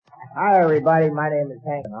Hi, everybody. My name is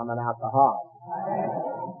Hank, and I'm an alcoholic.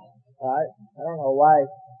 I don't know why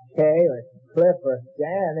Kay or Cliff or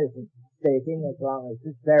Dan isn't speaking as long as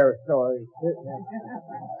it's their story.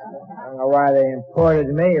 I don't know why they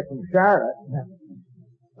imported me from Charlotte,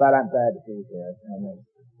 but I'm glad to be here. I mean,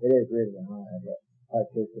 it is really an honor to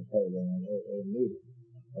participate in an AA meeting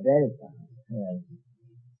at any time. And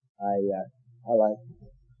I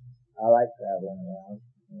like traveling around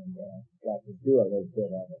and got to do a little bit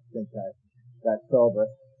of it since I got sober.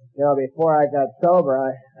 You know, before I got sober,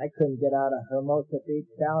 I couldn't get out of Hermosa Beach,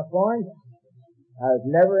 California. I was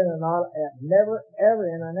never ever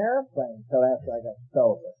in an airplane until after I got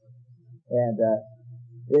sober. And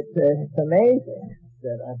it's amazing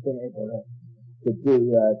that I've been able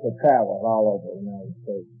to travel all over the United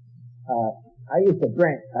States. I used to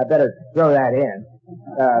drink. I better throw that in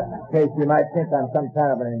case you might think I'm some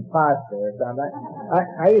kind of an imposter or something.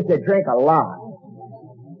 I used to drink a lot.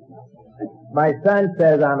 My son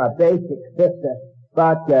says I'm a basic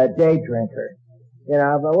vodka day drinker. You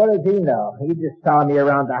know, but what does he know? He just saw me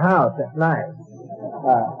around the house at night.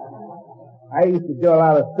 I used to do a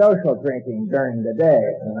lot of social drinking during the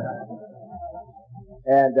day.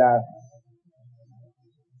 And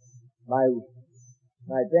my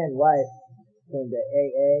then wife came to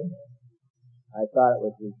AA. I thought it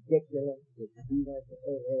was ridiculous that he went to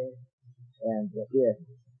AA, and to be a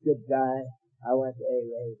good guy, I went to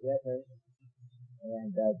AA with her,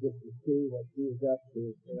 and just to see what she was up to,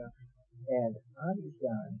 you know. And I'm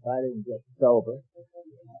done if I didn't get sober,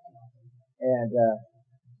 and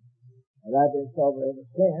I've been sober ever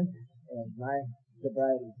since. And my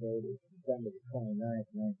sobriety date is December 29th,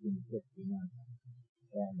 1969,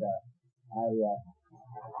 and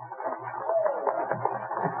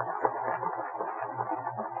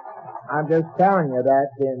I'm just telling you that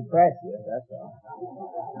to impress you, that's all.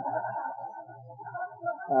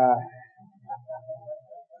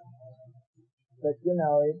 But you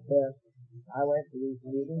know, I went to these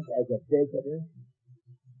meetings as a visitor,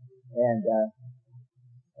 and I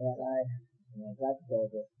got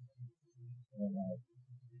sober, and I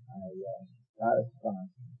got a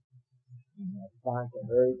sponsor. And my sponsor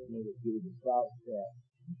urged me to do the 12 steps.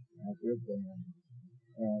 I did them,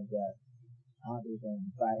 and obviously,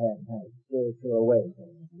 if I hadn't had a spiritual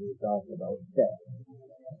awakening, we were talking about steps.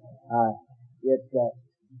 And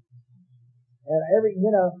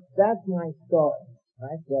that's my story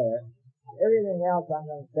right there. Everything else I'm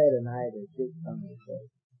going to say tonight is just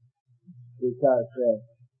conversation, because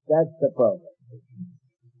that's the program.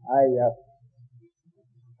 I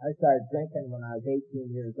started drinking when I was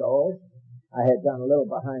 18 years old. I had done a little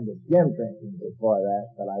behind the gym drinking before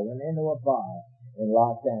that, but I went into a bar in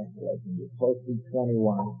Los Angeles, and you're supposed to be 21,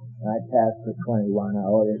 and I passed for 21. I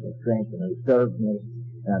ordered a drink, and they served me,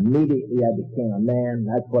 and immediately I became a man.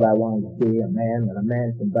 That's what I wanted to be, a man, and a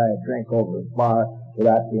man can buy a drink over a bar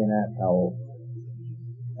without being asked how old.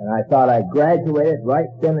 And I thought I graduated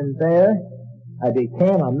right then and there. I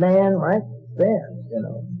became a man right then,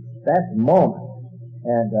 that moment.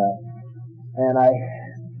 And I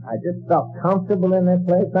just felt comfortable in that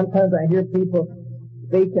place. Sometimes I hear people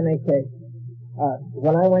speak, and they say,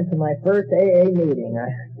 when I went to my first AA meeting, I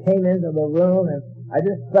came into the room and I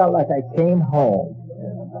just felt like I came home.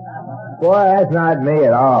 Boy, that's not me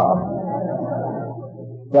at all.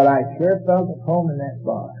 But I sure felt at home in that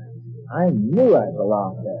bar. I knew I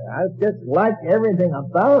belonged there. I just liked everything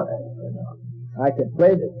about it. I could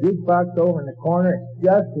play the jukebox over in the corner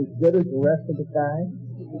just as good as the rest of the time.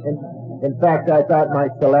 And in fact, I thought my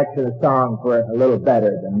selection of songs were a little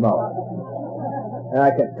better than most. And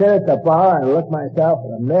I could sit at the bar and look myself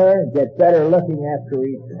in the mirror and get better looking after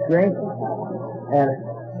each drink.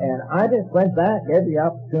 And I just went back every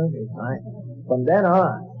opportunity. From then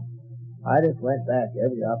on, I just went back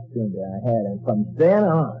every opportunity I had. And from then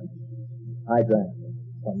on, I drank.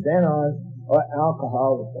 From then on,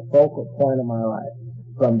 alcohol was the focal point of my life.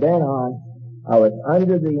 From then on, I was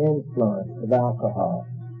under the influence of alcohol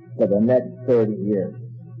for the next 30 years.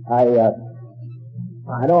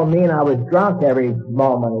 I don't mean I was drunk every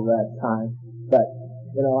moment of that time, but,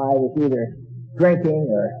 I was either drinking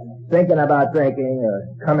or thinking about drinking or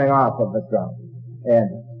coming off of a drunk.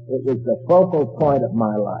 And it was the focal point of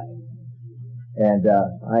my life. And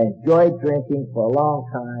I enjoyed drinking for a long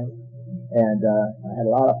time, and I had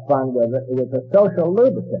a lot of fun with it. It was a social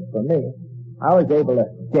lubricant for me. I was able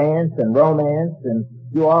to dance and romance and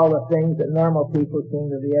do all the things that normal people seem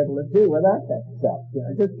to be able to do without that stuff.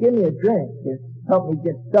 Just give me a drink. Just help me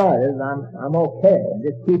get started, and I'm okay. And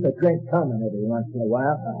just keep a drink coming every once in a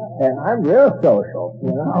while. And I'm real social,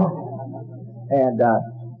 And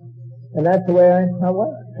that's the way I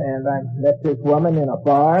was. and I met this woman in a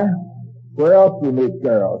bar. Where else do you meet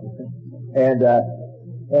girls? And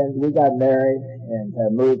we got married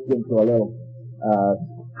and moved into a little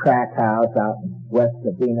tract house out west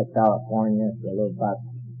of Covina, California. It's a little about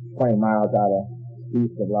 20 miles out of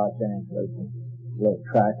east of Los Angeles. A little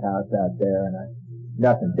tract house out there, and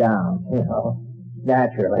nothing down,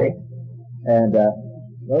 naturally. And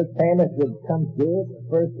those payments would come due at the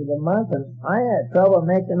first of the month, and I had trouble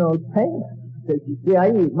making those payments. Because you see, I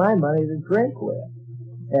used my money to drink with.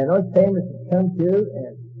 And those payments would come due,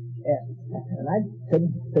 and I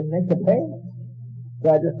couldn't make the payment. So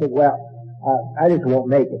I just said, well, I just won't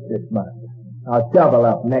make it this month. I'll double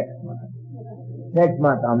up next month. Next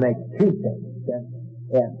month I'll make 2 payments.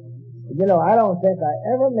 And I don't think I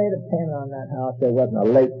ever made a payment on that house there wasn't a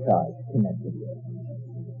late charge connected with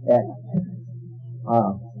it.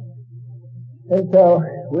 And so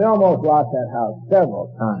we almost lost that house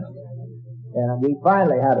several times. And we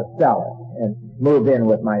finally had to sell it and move in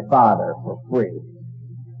with my father for free.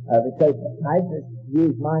 Because I just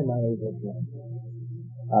used my money to drink.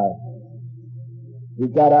 We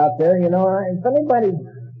got out there, if anybody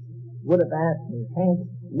would have asked me, Hank,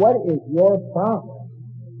 what is your problem?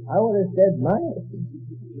 I would have said money.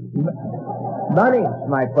 Money's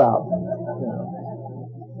my problem.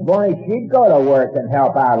 If only she'd go to work and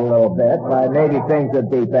help out a little bit, maybe things would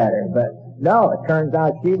be better. But no, it turns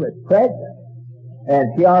out she was pregnant.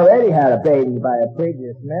 And she already had a baby by a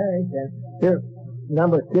previous marriage, and here,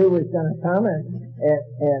 number 2 was going to come, and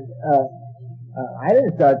I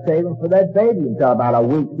didn't start saving for that baby until about a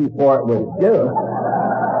week before it was due.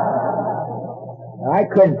 I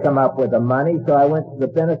couldn't come up with the money, so I went to the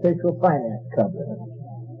beneficial finance company,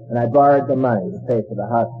 and I borrowed the money to pay for the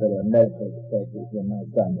hospital and medical expenses when my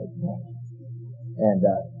son was born. And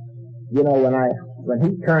when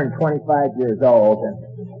he turned 25 years old,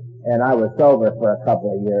 and I was sober for a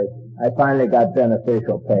couple of years, I finally got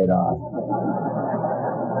beneficial paid off.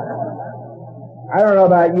 I don't know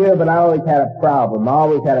about you, but I always had a problem. I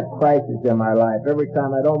always had a crisis in my life. Every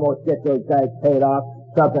time I'd almost get those guys paid off,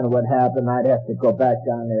 something would happen. I'd have to go back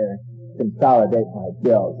down there and consolidate my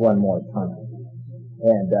bills one more time.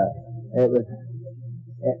 And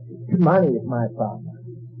money is my problem.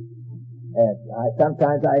 And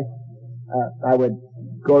sometimes I would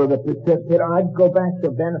go to the Pacific. I'd go back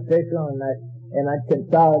to beneficial, and I'd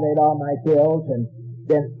consolidate all my bills, and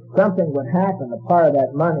then something would happen, a part of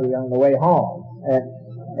that money on the way home.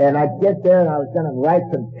 And I'd get there, and I was going to write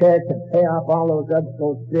some checks and pay off all those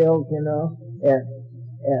bills, and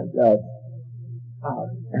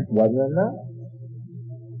it wasn't enough.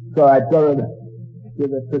 So I'd go to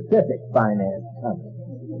the Pacific Finance Company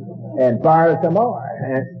and borrow some more.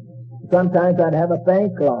 And sometimes I'd have a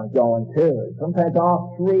bank loan going too. Sometimes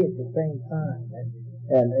all 3 at the same time.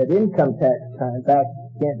 And at income tax time, back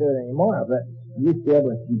can't do it anymore, but you used to be able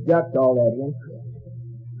to deduct all that interest,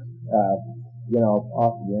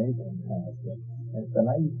 off your income tax. And so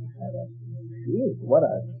I used to have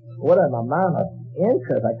what an amount of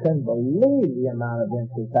interest. I couldn't believe the amount of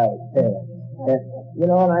interest I was paying. And,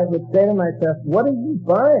 and I would say to myself, what are you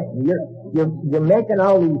buying? You're making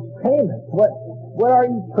all these payments. What are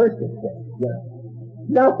you purchasing?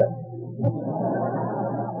 Nothing.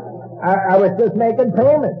 I was just making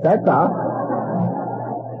payments, that's all.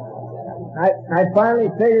 I finally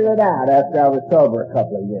figured it out after I was sober a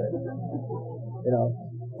couple of years.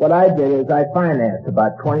 What I did is I financed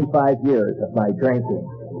about 25 years of my drinking.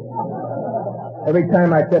 Every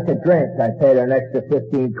time I took a drink, I paid an extra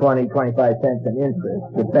 15, 20, 25 cents in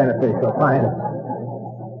interest to beneficial finance.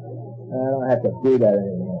 I don't have to do that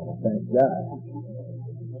anymore, thank God.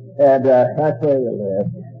 And that's where we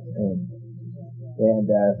lived. And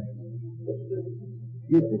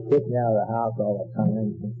she used to kick me out of the house all the time.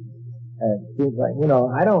 And it seems like,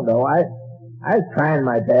 I don't know. I was trying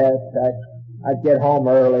my best. I'd get home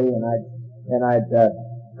early, and I'd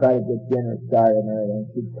try to get dinner started and everything.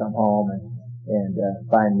 She'd come home and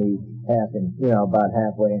find me about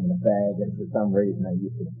halfway in the bag, and for some reason I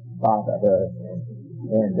used to bother her,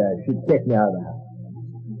 and she'd kick me out of the house.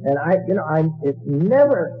 And it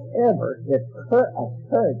never ever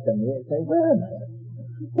occurred to me to say, wait a minute,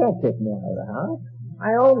 you can't kick me out of the house.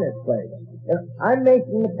 I own this place. I'm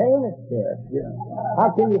making the payments here. How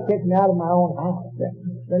can you kick me out of my own house?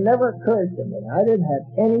 It never occurred to me. I didn't have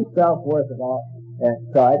any self-worth at all, and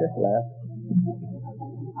so I just left.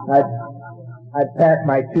 I'd pack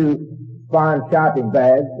my 2 Vaughn shopping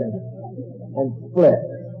bags and split.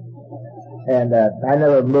 And I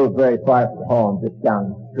never moved very far from home, just down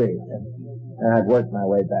the street. And I'd work my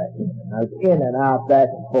way back in. I was in and out, back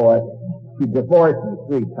and forth. She divorced me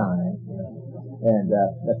 3 times. And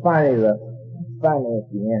finally, the finally at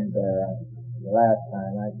the end there, the last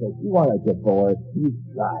time, I said, you want a divorce? You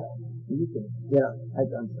got it. You can,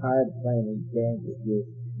 I'm tired of playing these games with you.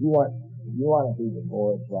 You want to be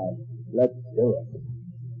divorced, right? Let's do it.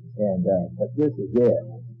 And, but this is it.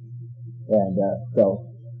 And,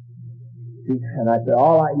 and I said,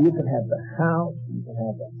 you can have the house, you can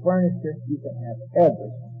have the furniture, you can have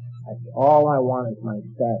everything. I said, all I want is my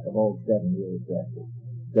stack of old 7-year records.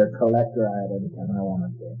 They're collector items, and I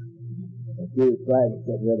want them. And she was trying to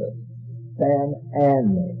get rid of Sam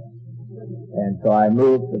and me. And so I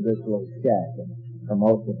moved to this little shack in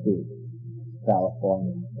Hermosa Beach,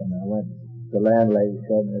 California. And I went, the landlady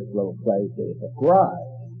showed me this little place. It was a garage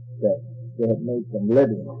that they had made some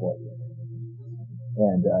living quarters.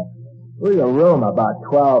 And, it was a room about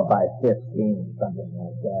 12 by 15, something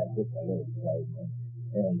like that, just a little place.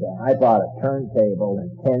 And I bought a turntable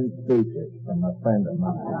and 10 speakers from a friend of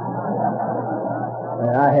mine.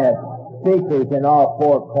 And I had speakers in all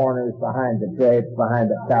 4 corners, behind the drapes,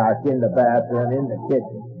 behind the couch, in the bathroom, in the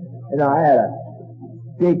kitchen. I had a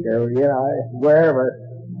speaker, wherever.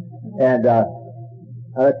 And a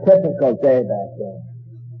typical day back then.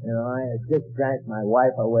 I had just drank my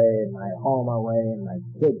wife away, and my home away, and my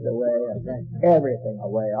kids away. I drank everything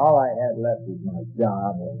away. All I had left was my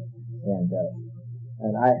job, and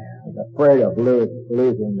I was afraid of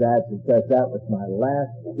losing that, because that was my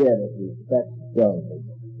last bit of respectability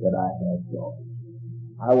that I had going.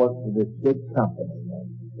 I worked for this big company, and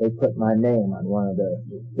they put my name on one of their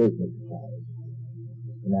business cards,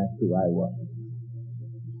 and that's who I was.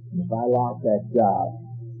 And if I lost that job,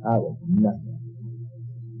 I was nothing.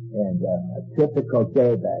 And a typical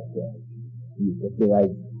day back then used to be,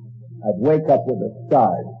 I'd wake up with a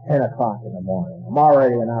start at 10 o'clock in the morning. I'm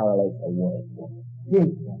already an hour late for work.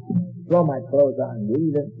 Gee, throw my clothes on,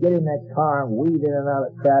 get in that car and weave in and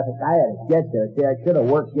out of traffic. I had to get there. See, I should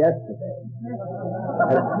have worked yesterday.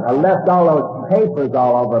 I left all those papers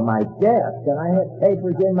all over my desk, and I had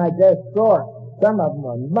papers in my desk drawer. Some of them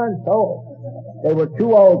were months old. They were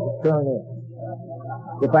too old to turn in.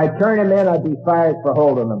 If I turned them in, I'd be fired for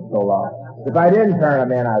holding them so long. If I didn't turn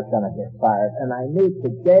them in, I was going to get fired. And I knew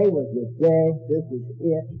today was the day. This is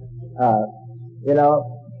it. I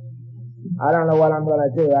don't know what I'm going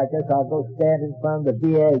to do. I guess I'll go stand in front of the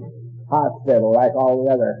VA hospital like all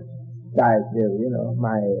the other guys do,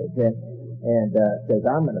 my age. And says,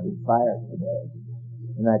 I'm going to be fired today.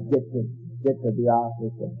 And I'd get to the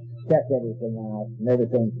office and check everything out, and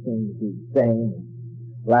everything seemed to be the same.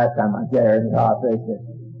 Last time I was there in the office,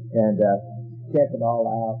 and check it all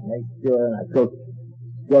out, make sure, and I'd go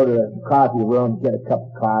to the coffee room, get a cup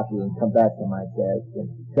of coffee, and come back to my desk and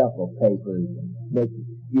shuffle papers and make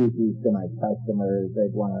excuses to my customers.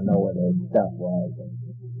 They'd want to know where their stuff was,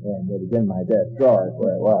 and it was in my desk drawer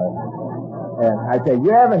where it was. And I said,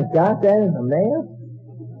 you haven't got that in the mail?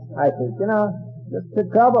 I said, that's the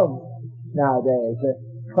trouble nowadays. The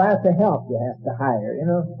class of help you have to hire,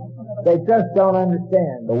 They just don't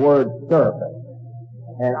understand the word service.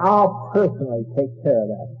 And I'll personally take care of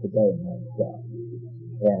that today myself.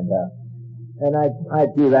 And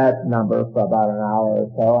I'd do that number for about an hour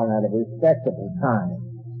or so, and at a respectable time,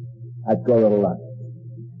 I'd go to lunch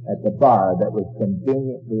at the bar that was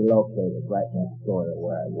conveniently located right next door to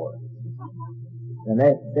where I worked. And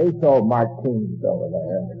they sold martinis over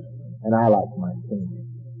there, and I like martinis.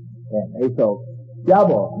 And they sold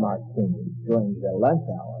double martinis during the lunch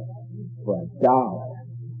hour for $1.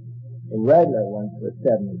 The regular ones were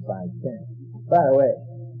 75 cents. By the way,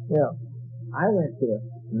 I went to a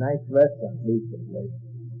nice restaurant recently,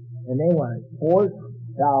 and they wanted $4.75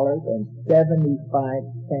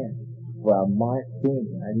 for a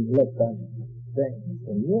martini. I looked on the thing.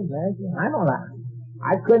 Can you imagine?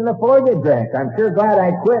 I couldn't afford the drink. I'm sure glad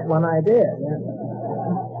I quit when I did.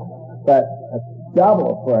 But a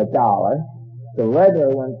double for $1. The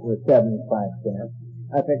regular ones were 75 cents.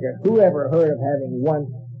 I figured, whoever heard of having one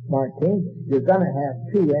martini? You're going to have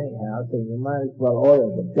two anyhow, so you might as well order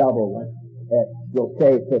the double one. You'll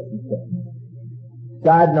save 50 cents.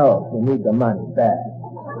 God knows you need the money bad.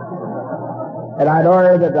 And I'd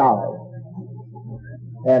order the $1.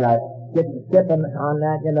 And I'd get to sipping on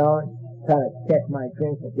that, kind of check my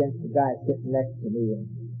drink against the guy sitting next to me and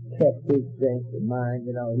check his drink and mine.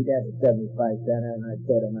 He'd have a 75-center, and I'd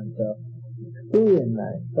say to myself, who in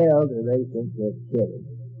the hell do they think they're kidding?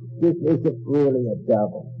 This isn't really a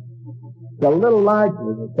double. It's a little larger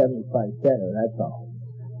than a 75-center, that's all.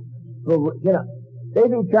 But, they'd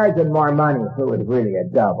be charging more money if it was really a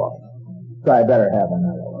double. So I better have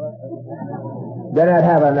another one. Then I'd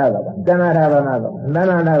have another one. Then I'd have another one. And then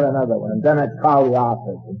I'd have another one. And then I'd call the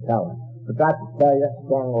office and tell them. Forgot to tell you,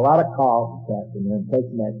 getting a lot of calls this afternoon. Take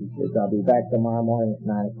messages. I'll be back tomorrow morning at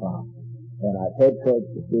 9 o'clock. And I've head towards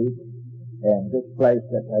the beach. And this place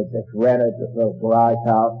that I just rented, this little garage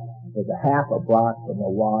house, is a half a block from the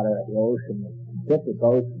water. The ocean, the Pacific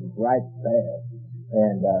Ocean is right there.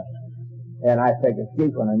 And I figured,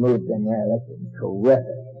 geez, when I moved in there, that's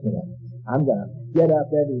terrific. You know, I'm going to get up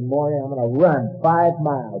every morning. I'm going to run 5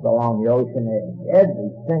 miles along the ocean edge every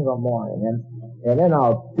single morning. And then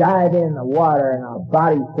I'll dive in the water and I'll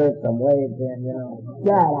body surf some waves in, you know.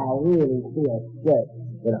 God, I really feel sick.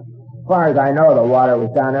 You know, as far as I know, the water was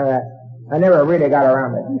down there. I never really got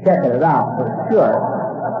around to checking it out for sure.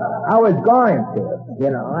 I was going to, you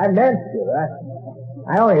know, I meant to.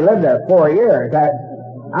 I only lived there 4 years.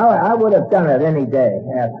 I would have done it any day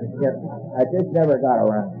after. I just never got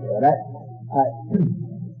around to it.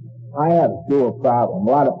 I have a dual problem. A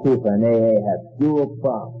lot of people in AA have dual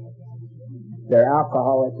problems. They're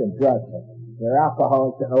alcoholics and drug addicts. They're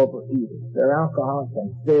alcoholics and overeaters. They're alcoholics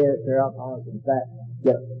and fears. They're alcoholics and fat.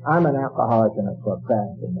 Yeah, I'm an alcoholic and a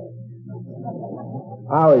procrastinator.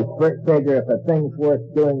 I always figure if a thing's worth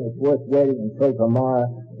doing, it's worth waiting until tomorrow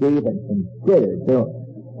to even consider doing it.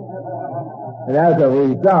 And as a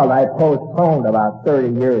result, I postponed about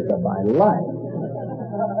 30 years of my life.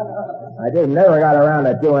 I just never got around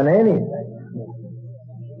to doing anything.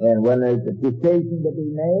 And when there's a decision to be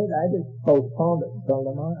made, I just postponed it until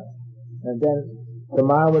tomorrow. And then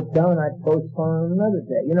tomorrow would come and I'd postpone another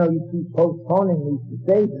day. You know, you keep postponing these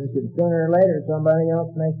decisions and sooner or later somebody else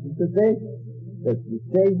makes the decision. The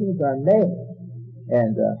decisions are made.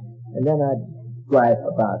 And then I'd gripe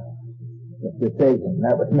about the decision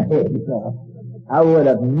that was made, you know. I would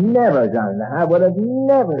have never done that. I would have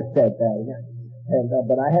never said that again.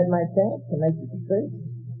 But I had my chance to make the decision.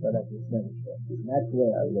 But I just never said it. And that's where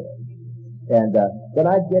I live. And, but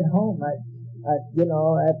I'd get home. You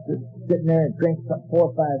know, after sitting there and drink 4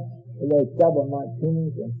 or 5 of those double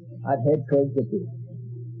martinis, and I'd head towards the beach.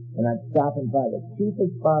 And I'd stop and buy the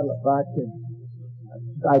cheapest bottle of vodka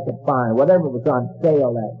I could find. Whatever was on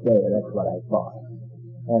sale that day, that's what I bought.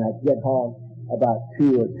 And I'd get home about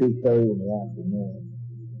 2 or 2:30 in the afternoon.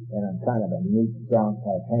 And I'm kind of a neat drunk.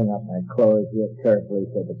 I'd hang up my clothes real carefully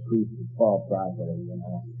so the crease would fall properly, you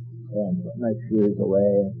know. And put my shoes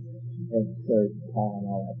away, and shirt, tie, and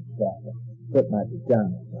all that stuff. And put my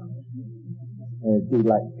pajamas on. And it'd be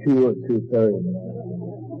like 2 or 2:30 in the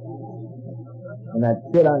afternoon. And I'd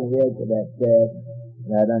sit on the edge of that bed,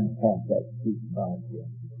 and I'd untap that cheap vodka.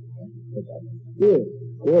 Take a big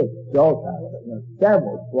jolt out of it, you know,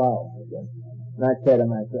 several swallows again. And I'd say to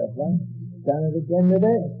myself, well, I've done it again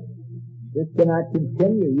today. This cannot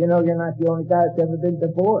continue. You know, you're not the only guy that's ever been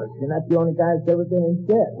divorced. You're not the only guy that's ever been in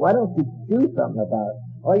debt. Why don't you do something about it?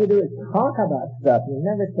 All you do is talk about stuff. You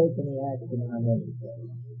never take any action on anything.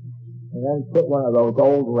 And then put one of those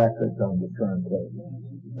old records on the turntable.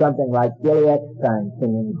 Something like Billy Eckstine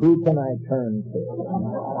singing, Who Can I Turn To?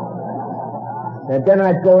 And then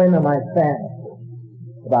I'd go into my fantasy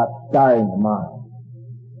about starting tomorrow.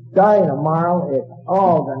 Starting tomorrow, it's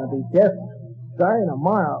all going to be different. Starting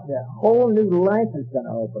tomorrow, that whole new life is going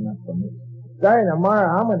to open up for me. Starting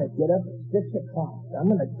tomorrow, I'm going to get up at 6 o'clock. I'm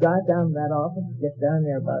going to drive down to that office, get down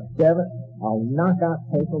there about 7. I'll knock out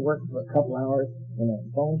paperwork for a couple hours. When that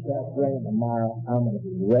phone starts ringing tomorrow, I'm going to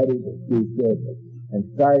be ready to do business. And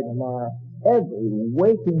starting tomorrow, every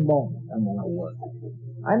waking moment, I'm going to work.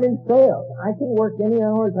 I'm in sales. I can work any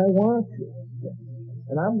hours I want to.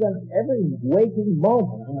 And every waking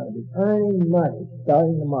moment, I'm going to be earning money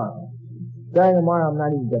starting tomorrow. Starting tomorrow, I'm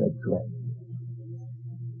not even going to drink.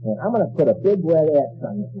 And I'm going to put a big red X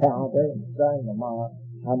on the calendar, and starting tomorrow,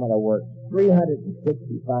 I'm going to work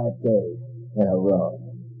 365 days in a row.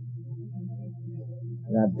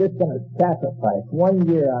 And I'm just going to sacrifice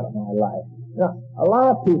 1 year out of my life. Now, a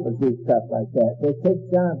lot of people do stuff like that. They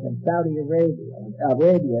take jobs in Saudi Arabia,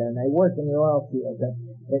 and they work in the oil fields, and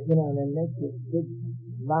they make this big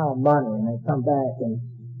amount of money, and they come back, and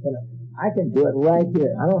I can do it right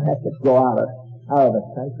here. I don't have to go out of the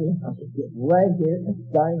country. I can get right here, and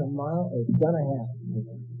starting tomorrow, it's going to happen.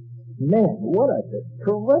 Man, what a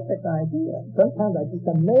terrific idea. Sometimes I just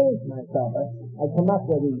amaze myself. I come up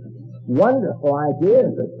with these wonderful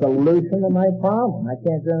ideas, a solution to my problem. I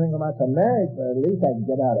can't do anything about the marriage, but at least I can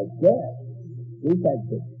get out of debt. At least I can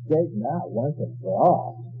get straightened out once and for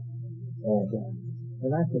all.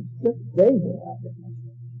 And I could just save it out of it.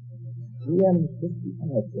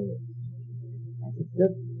 365 days.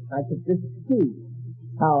 I could just see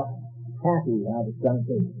how happy I was going to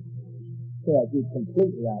be. So I'd be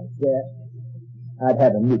completely out of debt. I'd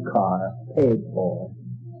have a new car, paid for.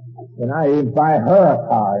 And I even buy her a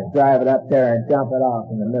car and drive it up there and dump it off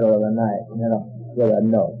in the middle of the night, with a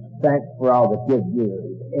note. Thanks for all the good years.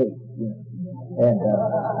 8,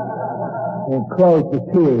 and close the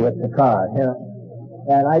key with the car,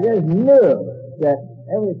 And I just knew that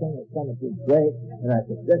everything was going to be great, and I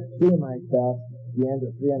could just see myself at the end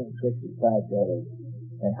of 365 days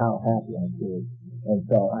and how happy I'd be. And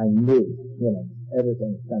so I knew,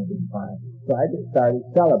 everything was going to be fine. So I just started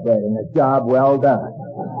celebrating a job well done.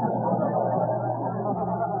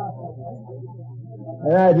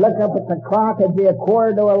 And I'd look up at the clock, it'd be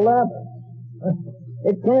 11:15.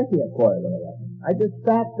 It can't be 11:15. I just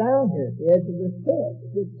sat down here at the edge of the stairs. It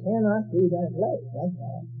just cannot be that late, that's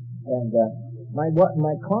all. And my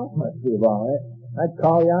clock must be wrong. I'd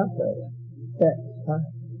call the operator. Check,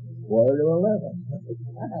 11:15.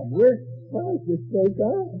 We're supposed to stay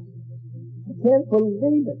on. I can't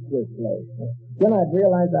believe it's this late. Then I'd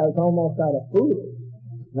realize I was almost out of food.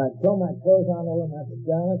 And I'd throw my clothes on over my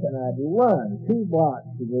pajamas, and I'd run 2 blocks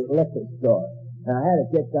to the liquor store. And I had to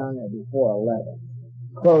get down there before 11.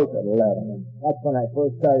 Close at 11. And that's when I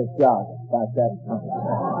first started jogging, about that time.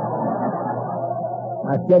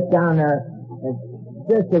 I'd get down there, and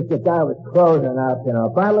just as the guy was closing up,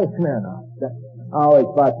 bottle of Smirnoff. I always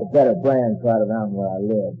bought the better brands right around where I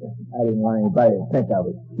lived. I didn't want anybody to think I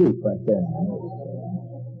was cheap right there.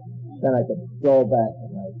 Then I could stroll back to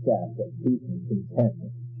my shack with peace and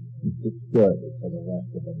contentment and security for the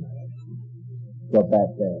rest of the night. Go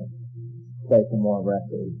back there, play some more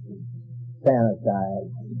records,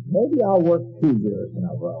 fantasize. Maybe I'll work 2 years in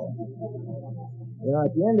a row.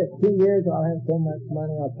 At the end of 2 years, I'll have so much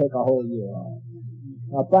money, I'll take a whole year off.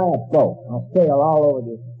 I'll buy a boat. I'll sail all over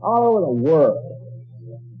the world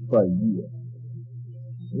for a year.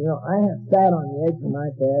 I have sat on the edge of my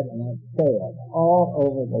bed and I've sailed all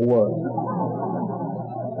over the world.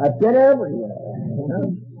 I've been everywhere,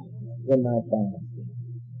 in my fantasy.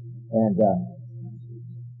 And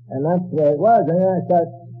that's the way it was. And then I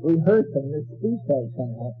started rehearsing the speech I was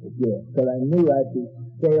going to have to give, because I knew I'd be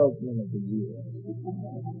salesman of the year.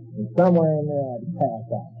 And somewhere in there I'd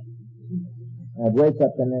pass out. I'd wake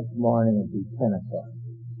up the next morning and be 10 o'clock.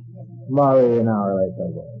 I'm already an hour late to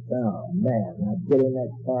work. Oh, man, I'd get in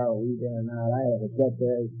that car, weave in and out. I had to get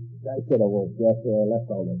there. I should have worked yesterday. I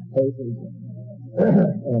left all those papers.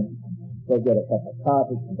 And go get a cup of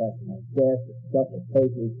coffee, come back to my desk, stuff with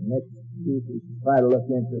papers, make excuses, try to look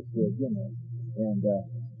interested, And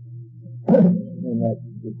in that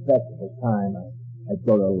respectable time, I'd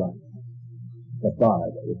go to lunch. The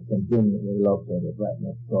bar that was conveniently located right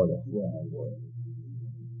next door to where I worked.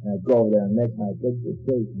 And I'd go over there and make my big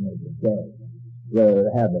decision of the day, whether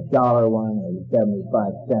to have the $1 one or the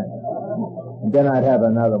 75 cents. And then I'd have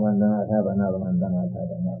another one, then I'd have another one, then I'd have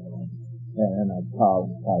another one. And I'd call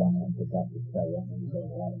and tell them I forgot to tell you.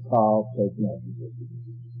 I'd call, take messages.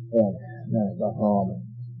 And then I'd go home and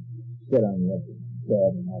sit on the edge of the bed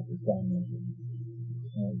and I'd be done with it.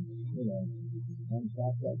 And,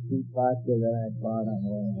 unpack that cheap vodka that I bought on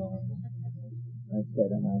the way home. I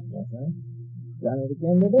said to myself, done it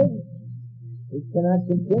again today. It cannot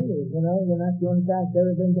continue, You're not the only guy that's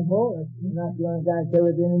ever been divorced. You're not the only guy that's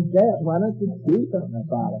ever been in jail. Why don't you do something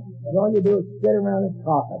about it? And all you do is sit around and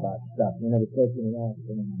talk about stuff. You never take any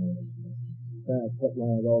action. Then I put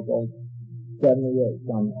one of those old 78s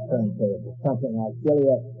on the turntable, something like Billy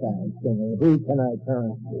Eckstein singing, Who Can I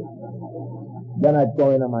Turn To? Then I'd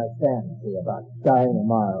go into my fantasy about starting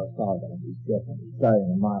tomorrow. It's all going to be different. Starting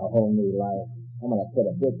tomorrow, a whole new life. I'm going to put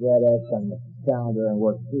a big red X on the calendar and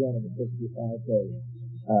work 365 days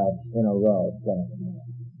in a row.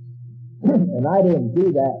 And I didn't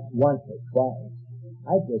do that once or twice.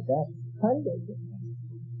 I did that hundreds of times.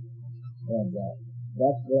 And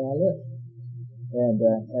that's where I live. And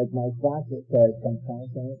as my sponsor says sometimes,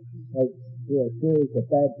 through a series of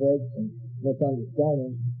bad breaks and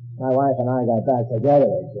misunderstandings, my wife and I got back together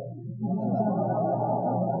again.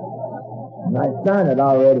 My son had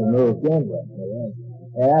already moved in with me.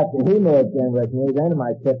 And after he moved in with me, then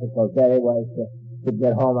my typical day was to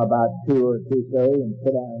get home about 2 or 2:30 and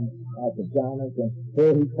put on my pajamas, and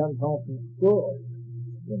here he comes home from school,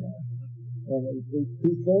 And it was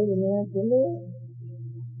 2:30 in the afternoon.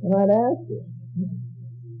 And I'd ask him,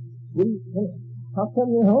 how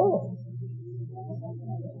come you're home?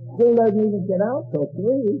 School doesn't even get out till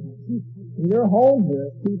 3. And you're home here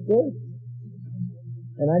at 2:30.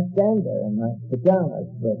 And I'd stand there in my pajamas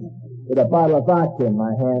with a bottle of vodka in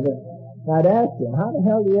my hand, and I'd ask him, how the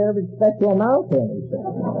hell do you ever expect to amount to anything?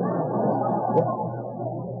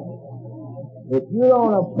 If you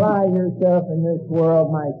don't apply yourself in this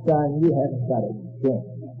world, my son, you haven't got a chance.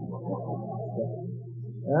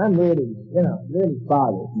 And I'm really, really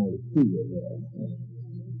bothers me to see you there.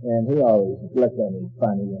 And he always looked at me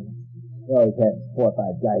funny, and he always had 4 or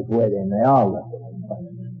 5 guys with him. They all looked at me funny.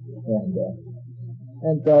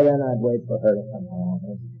 And so then I'd wait for her to come home,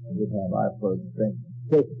 and we'd have our first drink.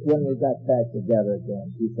 So when we got back together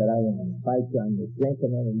again, she said, I don't want to fight you on this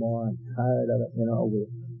drinking anymore. I'm tired of it.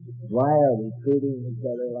 Why are we treating each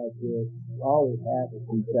other like this? All we have is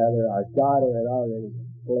each other. Our daughter had already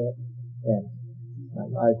split, and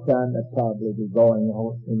our son would probably be going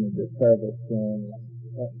into the service soon.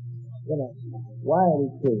 Why are we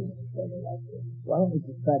treating each other like this? Why don't we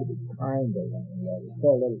just try to be kind to one another?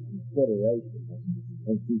 Show a little consideration.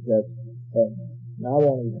 And she said, I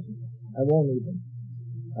won't even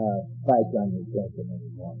fight on your drinking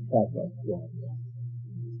anymore. That's what's going on.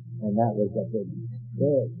 And that was a big,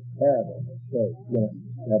 terrible mistake,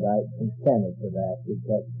 that I consented to that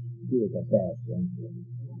because she was a bad drinker.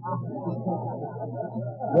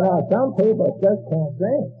 Some people just can't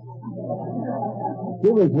drink. She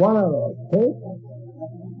was one of those people.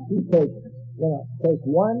 She take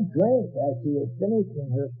one drink as she was finishing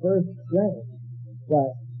her first drink,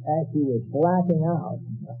 but as she was blacking out,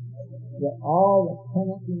 that all the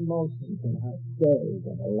pent-up emotions in her days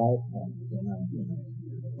of a lifetime came out in her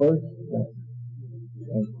first drink,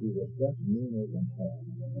 and she was just meaner than her.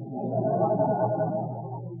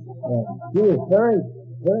 And she was very,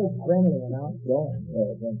 very friendly and outgoing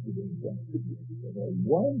when she didn't drink. With her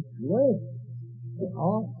one drink, and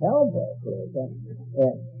all hell broke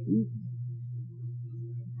loose.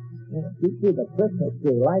 And she threw the Christmas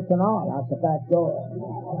tree, lights and all, out the back door.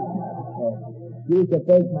 She used to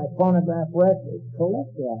take my phonograph records,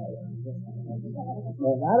 collector items.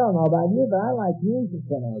 And I don't know about you, but I like music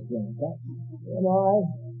when I drink.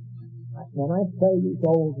 When I play these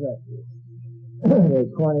old records, they're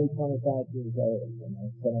 20, 25 years old, and I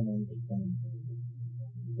put them in the same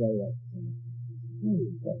play it.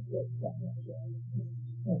 That's good stuff like that.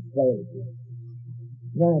 And play it again.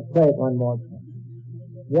 Then I play it one more time.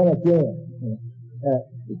 Then again.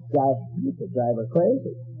 You could drive her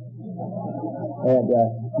crazy. And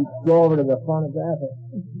she'd go over to the phonograph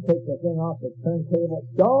and take the thing off the turntable.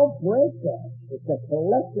 Don't break that. It's a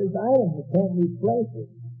collector's item. You can't replace it.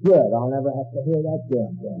 Good. I'll never have to hear that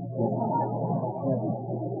damn thing.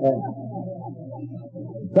 And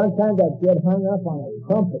sometimes I'd get hung up on a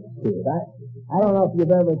trumpet too. I don't know if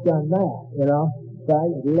you've ever done that, So I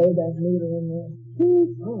just lay that needle in there.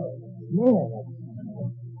 Oh, man.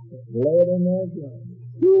 Lay it in there again.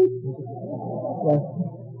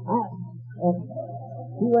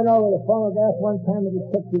 He went over the phonograph one time and he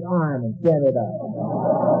took the arm and bent it up.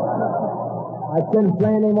 I couldn't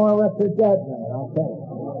play any more records that night, I'll tell you.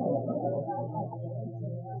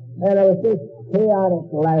 And it was this chaotic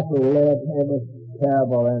life we lived. It was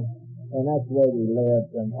terrible, and that's the way we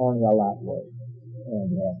lived, and only a lot worse.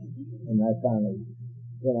 And I finally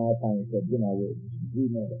said, we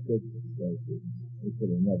made a big mistake. We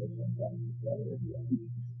should have never come back together again.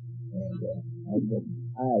 And I said,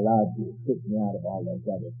 I allowed you to kick me out of all those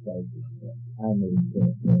other places. I made sure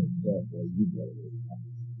you did it.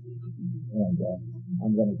 And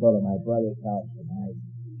I'm going to go to my brother's house tonight,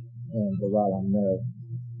 and while I'm there,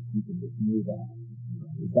 you can just move out.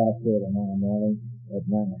 We back there tomorrow morning at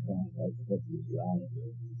 9 o'clock. I expect you to be out of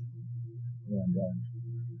here. And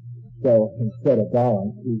so instead of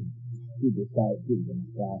going, she decided she was going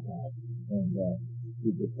to back out. And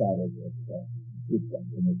she decided that she'd come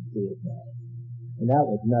to make suicide. And that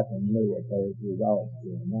was nothing new at her. She was always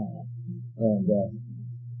doing that. And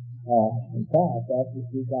in fact, after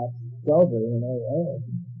she got sober in AA,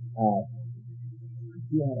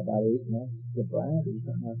 she had about 8 months sobriety,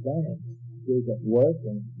 something like that. She was at work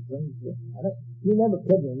and she never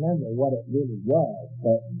could remember what it really was,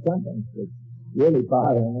 but something was really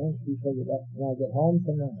bothering her. She figured that when I get home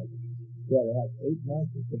tonight, she had to have 8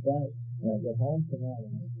 months of sobriety. When I get home tonight,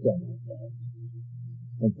 I'm going to kill myself.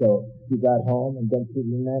 And so she got home, and then she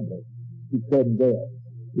remembered she couldn't do it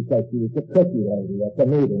because she was the cookie lady at the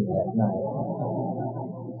meeting that night.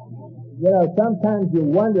 Sometimes you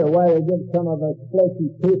wonder why they give some of us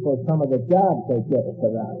flaky people some of the jobs they give us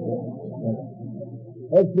around here.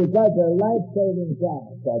 It's because they're life-saving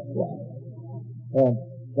jobs, that's why.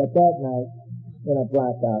 But that night, in a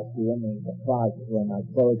blackout, she went in the closet where my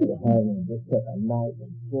clothes were hanging and just took a knife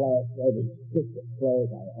and slashed every stick of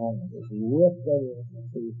clothes I owned and just ripped every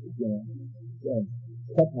piece again and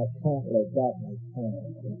cut my pant legs off my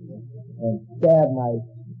pants and stabbed my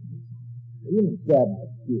shoes.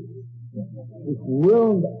 Just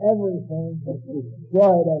ruined everything, just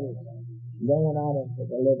destroyed everything. Then went out into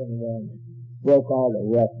the living room and broke all the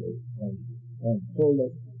records and pulled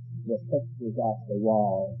the the pictures off the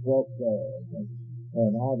wall, brochures,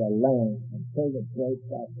 and all the lamps, and pulled the drapes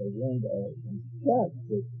off the windows, and such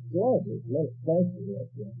this gorgeous little place it is.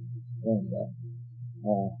 And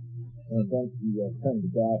then she turned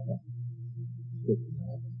the gas on, kitchen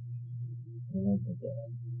off, and went to bed.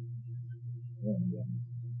 And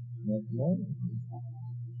next morning,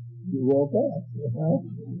 she woke up,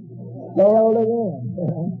 sailed again,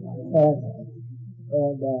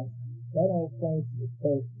 and that old place was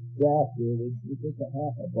so grassy, it was just a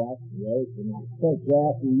half a block away, and it was so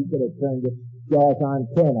grassy you could have turned the gas on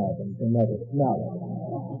 10 of them to make it smell it.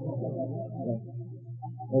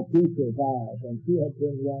 And she survived, and she had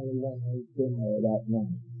been the only one who'd been there that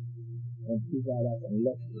night. And she got up and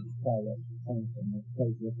looked and saw that place, and the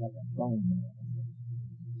place looked like a barn.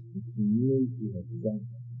 And she knew she had done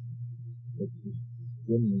it, but she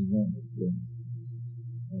didn't remember doing it.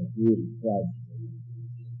 And it really frightened her.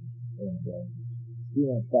 And she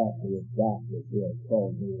went back to this doctor who had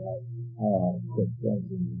told me that I ought to quit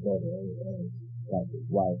drinking and go to AA like his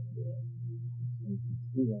wife did. And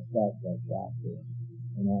she went back to that doctor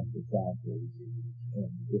and asked the doctor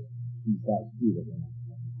if he thought she would have.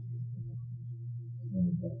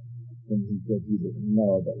 And he said he didn't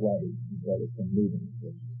know, but what he said it's a meeting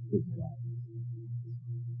with his wife.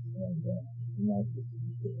 And that's what he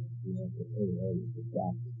said. He went to AA with the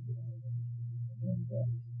doctor. And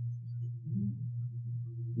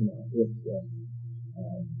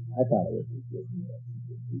I thought it was a good deal.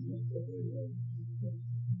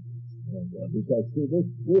 Because see,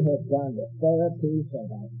 we had gone to therapy for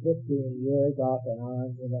about 15 years off and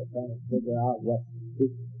on, trying to figure out what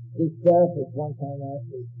this therapist one time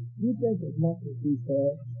asked me, "Do you drink as much as you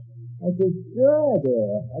said?" I said, "Sure I do.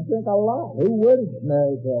 I drink a lot. Who wouldn't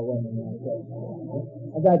marry for a woman like that?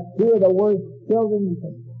 I got 2 of the worst children you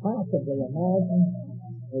can possibly imagine.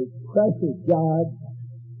 A precious job.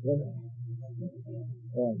 And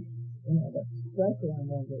the pressure I'm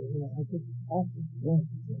under, I just have to drink,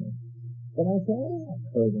 But I said, I'm not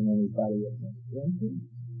hurting anybody with my drinking.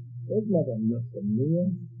 They've never missed a meal.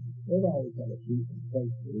 They've always had a decent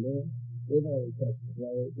place to live. They've always had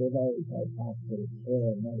clothes. They've always had hospital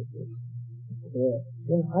care and medical care.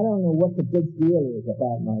 I don't know what the big deal is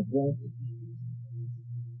about my drinking.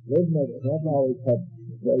 They've always had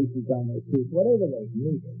braces on their teeth. Whatever they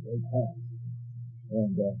needed, they've had.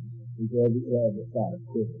 And he said, "You ever thought of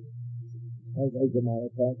quitting?" As a matter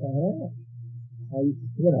of fact, I have. I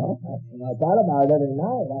thought about it every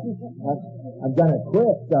night. I'm going to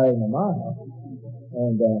quit starting tomorrow.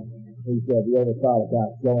 And he said, "You ever thought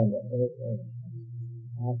about going to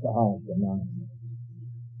Alcoholics Anonymous?"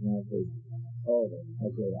 And I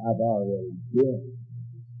said, "I've already been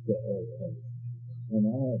to AA. And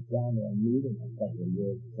I had gone to a meeting a couple of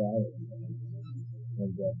years prior.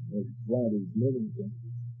 And it was one of these meetings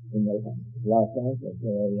in the Los Angeles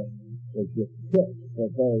area. They just tipped for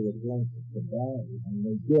various lengths of sobriety, and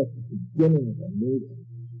they did at the beginning of the meeting.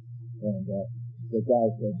 And the guy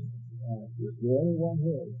said, "Is there anyone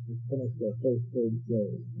here who's finished their first 30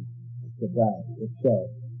 days of sobriety? If so,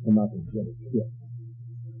 come up and get a tip."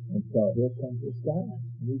 And so here comes this guy,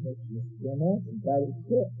 and he just came up and got his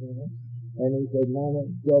tip, And he said, "My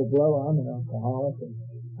name's Joe Blow. I'm an alcoholic, and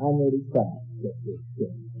I nearly cried to get this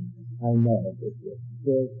tip. I know it's a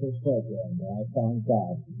spiritual program that I found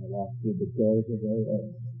God when I walked through the doors of AA.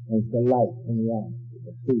 And it's the light in the eyes of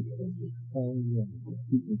the people that just turn me on to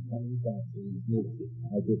keep me coming back to these meetings.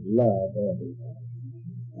 I just love everybody."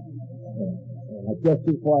 And just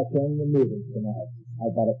before I came to the meeting tonight, I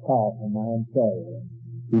got a call from my employer.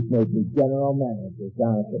 He's made me general manager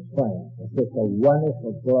down at the plant. It's just a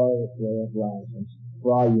wonderful, glorious way of life. And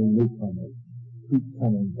for all you newcomers, keep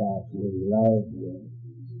coming back. We love you.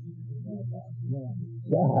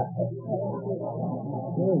 God.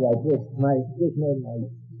 I just made my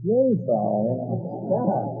skin fall.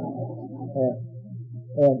 God.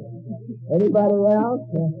 And anybody else?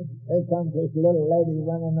 There comes this little lady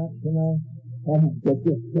running up to me, and gets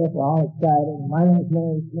this Smith all excited. "My name's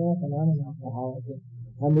Mary Smith, and I'm an alcoholic.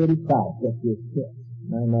 I'm really proud to get this tip.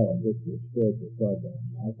 I know this is a spiritual program.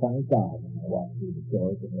 I find God when I walk through the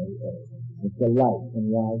doors of AA. It's the light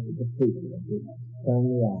in the eyes of the people that just turn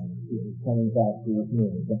me on and keep me coming back to these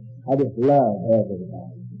meetings. I just love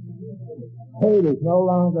everybody. Hate is no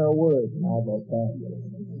longer a word in my vocabulary.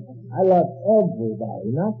 I love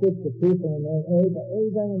everybody, not just the people in AA, but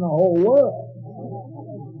everybody in the whole world.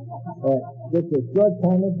 This is a short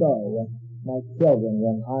time ago when my children,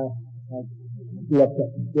 when I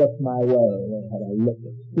look my way, they had a look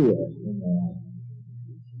of fear in their eyes.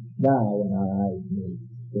 Now when our eyes meet,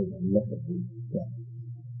 there's a look of respect.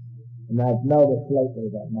 And I've noticed lately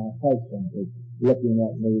that my husband is looking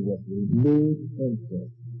at me with renewed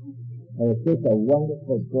interest. And it's just a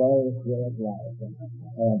wonderful, glorious way of life.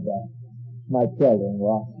 And my children,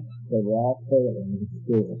 they were all failing in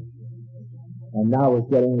school. And now we're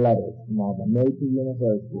getting letters from all the major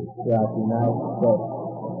universities throughout the United States,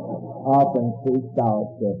 offering free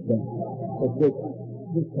scholarships. And it's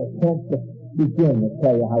I can't begin to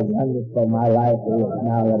tell you how wonderful my life is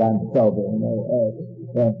now that I'm sober. And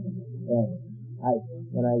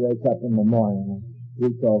when I wake up in the morning, I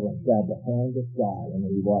reach over and grab the hand of God, and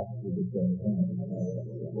He walks through the day.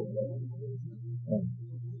 And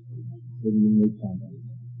when you meet coming,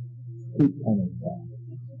 keep coming back.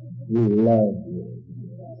 We love you.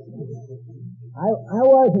 I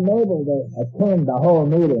wasn't able to attend the whole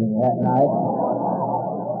meeting that night.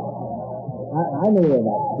 I needed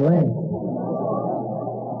a drink.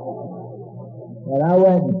 And I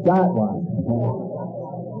went and got one.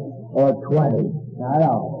 Or 20. I don't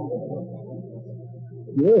know.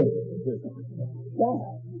 Yes.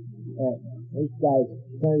 This guy's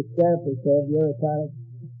therapist said, "You ever thought of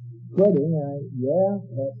quitting?" And yeah,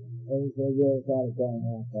 but he said, "You ever thought of going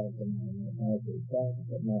half off?" And I said, "Thanks,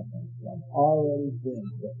 but no thanks. I've already been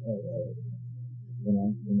to AA." You know,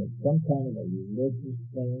 and it's some kind of a religious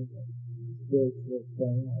thing, a spiritual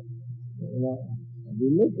thing, you know, a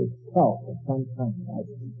religious cult of some kind.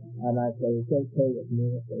 And I say, it's okay with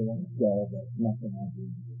me if they want to go, but nothing I do.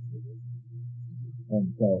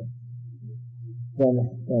 And so,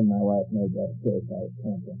 then my wife made that choice. I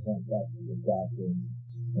went back to the doctor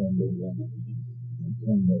and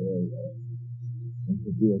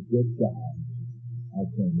to be a good guy, I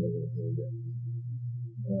came over here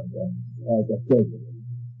as a figure.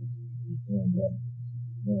 And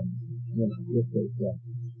this is,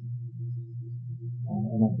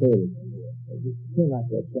 and I heard it. It seemed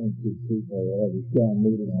like there were 22 people at every damn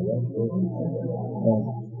meeting I went to.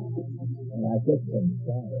 And I just couldn't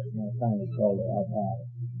stand it. And I finally told her I'd had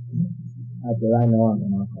it. I said, "I know I'm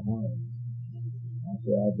an alcoholic." I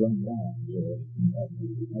said, "I drink that."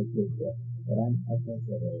 I said, "But I think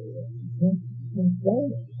that I can't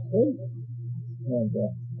stand it. And,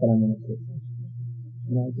 but I'm going to quit.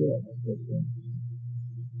 And I did. I quit.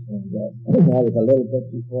 And that was a little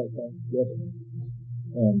bit before Thanksgiving.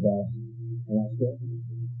 And I said,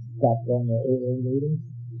 stopped going to AA meetings,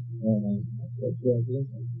 and I said,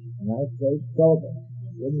 and I stayed sober.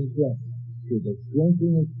 I didn't drink. Because the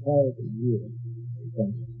drinking is part of the year.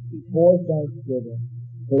 From before Thanksgiving,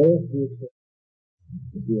 clear through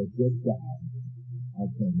to be a good guy.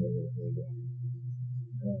 I came over here.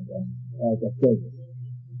 And as a figure.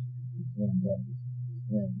 And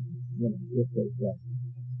you know, this was,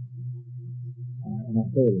 and I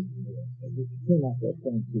heard it. It seemed like there were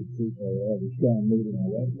 22 people at every damn meeting I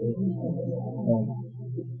went to.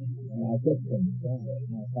 And I just couldn't stand it.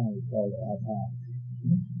 And I finally told her I'd had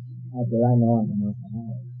it. I said, "I know I'm an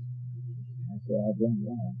alcoholic." I said, "I drink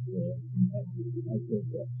that." I said,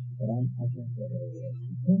 "But I think that I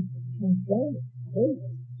can't stand it.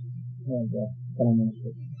 And, but I'm going to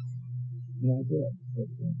quit. And I did.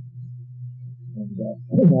 And that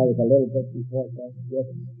was a little bit before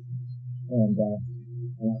Thanksgiving. And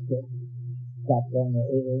I said, stopped going to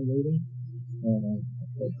AA meetings, and I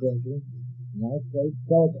said, drinking, and I stayed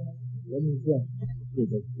sober. Didn't drink. Because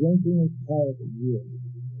the drinking is part of the year.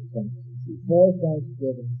 From before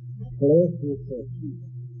Thanksgiving, clear through Christmas.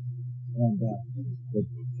 And the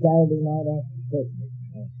Saturday night after Christmas,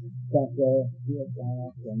 I sat there, he had gone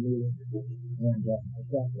off to a meeting, and I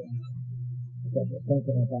sat there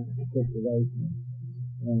thinking about the situation.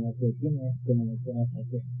 And I said, to myself, I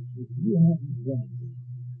said, if you haven't drunk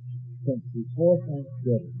since before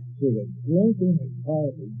Thanksgiving, so the drinking is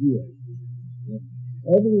part of the year.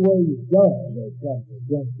 Everywhere you go, they try to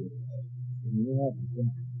drink you. And you haven't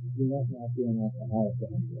drunk. You must not be an alcoholic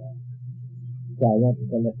after all. So I went to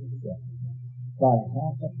the liquor store. Bought a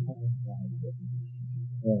half a pound of wine.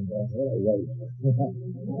 And what a waste.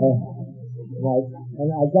 And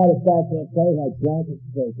I got it back to the place. I drank it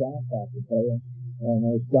straight down back to the place. And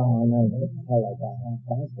it was gone. And I got half a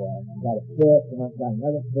pound for it. I got a fifth, and I got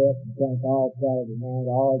another fifth, and drank all Saturday night,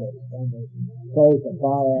 all day Sunday. Closed the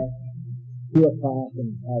bar at 2 o'clock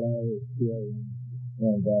in LA.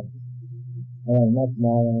 And then next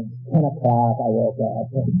morning, 10 o'clock, I woke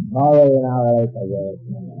up. Already an hour late for work.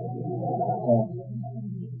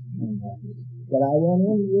 But I went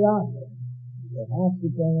into the office. You have to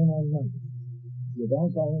go in on Monday. You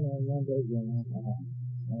don't go in on Monday, you're not going to have.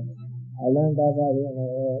 I learned about that here in the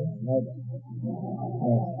area.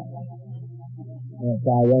 And so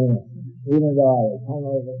I went in. Even though I was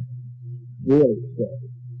hungover, really sick.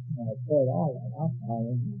 And I poured all that alcohol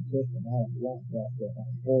in my system. I had lost after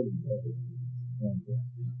about 40 days. And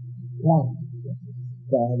twice.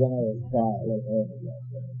 So I went over to try a little earlier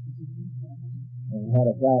and had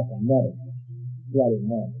a glass of medicine, bloody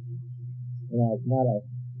medicine. It's not a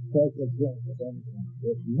social drink of anything.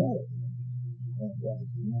 It's medicine.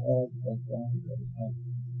 And all stuff down,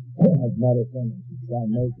 as medicine, I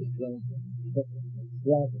make it drink and put it in the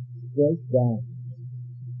glass, straight down.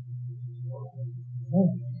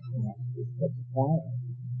 It's such a fire.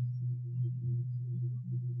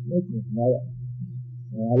 Makes me smell it.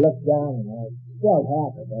 And I looked down and I felt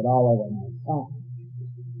half of it all over my top.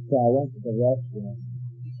 So I went to the restroom,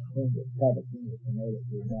 cleaned the cover, cleaned the tomato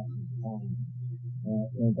food out in time, and I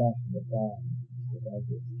came back to the bar. I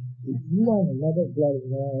said, did you want another Bloody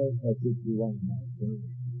Mary, or did you want my food?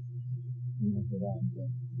 And I said, I'm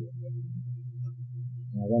going to do it.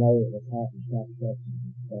 And I went over to the coffee shop section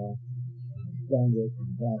and saw sandwich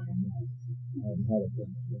and black and white. I hadn't had it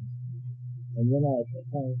before. And it's the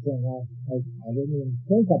kind of thing I didn't even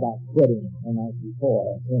think about quitting the night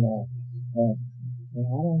before, and I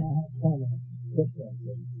don't know how come I quit that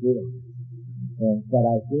thing, really. But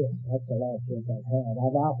I did. That's the last drink I've had.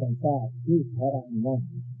 I've often thought, geez, had I known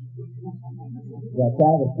that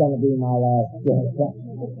was going to be my last drink,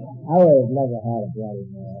 I would have never had a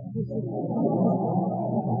Bloody Mary.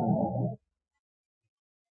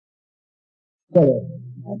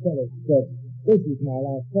 I could have said, this is my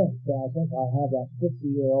last drink, so I think I'll have that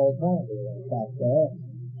 50-year-old brandy that's back there.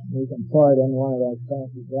 You can pour it in one of those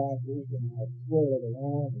fancy glasses, and I'll swirl it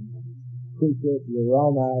around, and appreciate the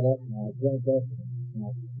aroma of it, and I'll drink it, and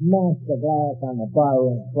I'll smash the glass on the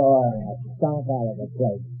barroom floor, and I'll stomp out of the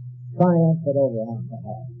place, triumphant over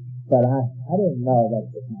alcohol. But I didn't know that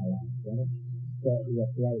it was my last drink, so it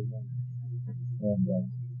was Bloody Mary.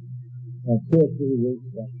 And 2 or 3 weeks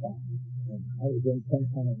went by. I was in some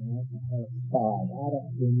kind of an alcoholic fog. I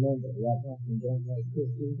don't remember what happened during those 2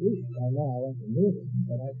 or 3 weeks. I know I went to meetings,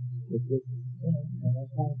 but and I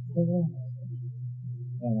kind of came around.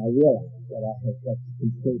 And I realized that I had just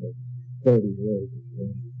completed 30 years of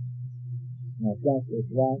drink. And I've got this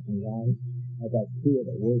rotten life. I got 2 of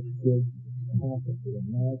the worst kids possibly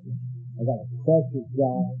imagine. I got a precious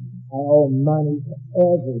job. I owe money to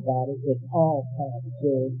everybody. It's all past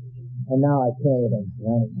due. And now I can't even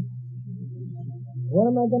drink. What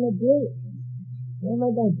am I going to do? What am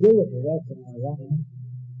I going to do with the rest of my life?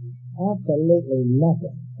 Absolutely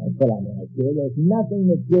nothing. That's what I'm going to do. There's nothing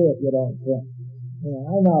to do if you don't drink.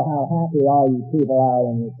 I know how happy all you people are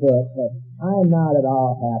when you quit, but I'm not at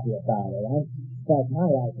all happy about it. In fact, my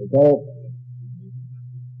life is over.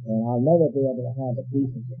 And I'll never be able to have a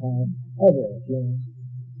decent time ever again.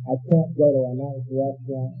 I can't go to a nice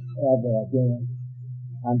restaurant ever again.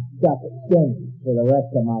 I'm stuck at Stingy for the rest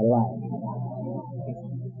of my life.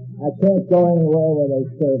 I can't go anywhere where they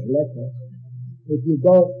serve liquor. If you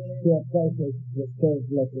go to a place that serves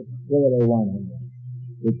liquor, what do they want in there?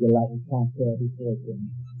 Would you like a cocktail before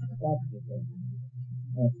dinner? That's the thing.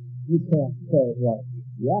 You can't say, well,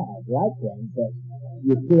 yeah, I'd like one, but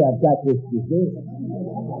you see I've got this disease.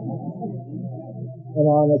 And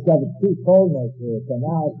it's got a two-foldness to it, so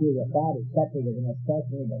now I see the body coupled with an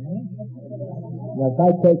obsession of the man. Now, if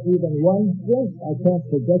I take even one drink, I can't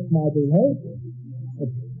predict my behavior. If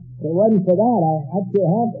it wasn't for that, I'd still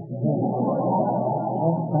have it.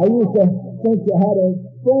 I used to think you had to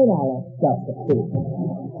explain all that stuff to people.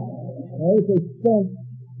 I used to spend,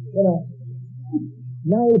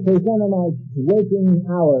 90% of my waking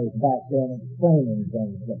hours back then explaining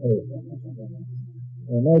things to people.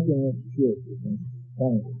 And making excuses and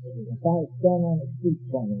things. If I was standing on the street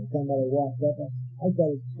corner and somebody walked up, I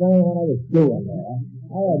could explain what I was doing there.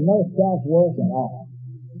 I had no self-worth at all.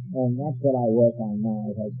 And that's what I work on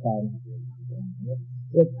now as I try to.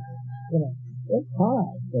 It's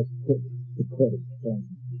hard to quit things.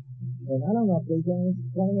 And I don't know if there's any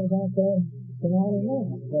explainers out there tonight or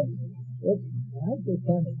not, but I'm just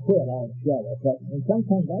trying to quit altogether. And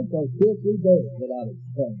sometimes I go 2 or 3 days without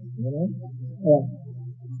explaining,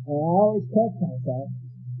 And I always catch myself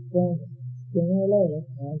saying, sooner or later,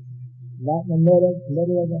 about in the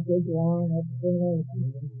middle of the big long explanation,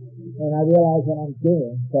 and I realize what I'm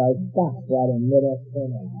doing, so I stop right in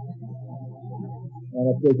mid-explanation. And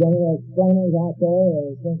if there's any explainers out there that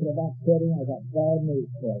are thinking about quitting, I got bad news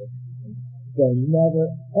for you. They never,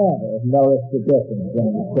 ever notice the difference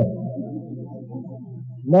when you quit.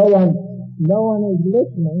 No one is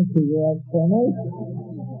listening to your explanation.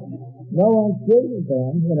 No one's giving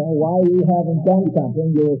them, why you haven't done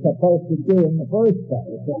something you were supposed to do in the first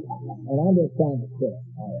place. And I'm just trying to quit.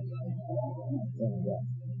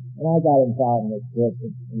 And I got involved in this group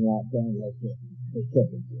in Los Angeles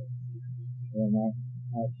specifically. And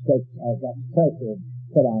I got pressure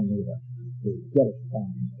put on me to to get it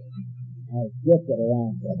done. I drifted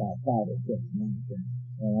around for about 5 or 6 months,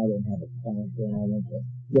 and I didn't have a sponsor, and I went to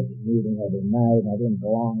different meeting every night, and I didn't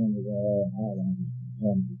belong anywhere, and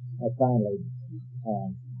I finally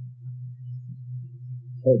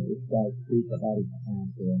heard this guy speak about his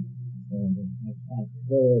sponsor, and I sponsor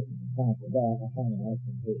this, and sponsor that. I finally asked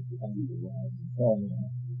him who his sponsor was, and told me that,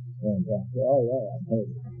 and I said, oh yeah, I've heard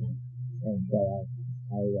it. And so I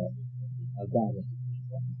got it.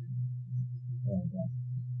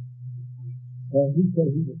 And he said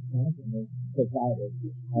he was sponsoring because I was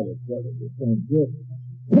sort of the same gift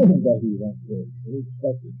that he went through. He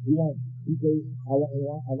expected, he said, I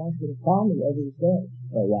want you to call me every day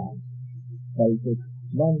for a while. So he said,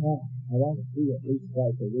 one night, I want to see you at least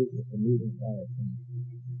twice a week at the meeting fire.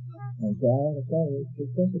 And so I want to say, it's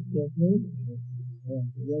specific to this meeting.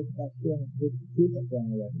 And there's about 250 people going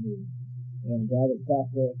to that meeting. And I was back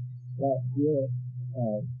there last year,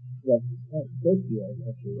 this year,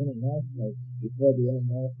 actually, international, before the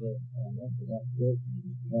international went to that church,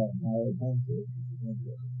 my old home church, and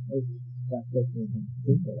there's about 1,500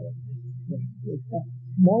 people there. It's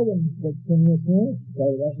more than what's in this room.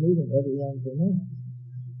 So that meeting, everyone's in there.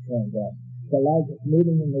 And the largest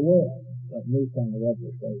meeting in the world that meets on a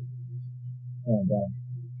regular basis. And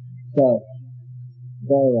so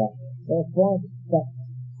they're formed.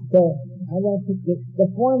 So I want to the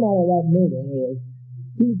format of that meeting is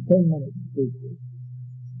 2 10-minute speeches,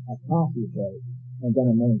 a coffee break, and then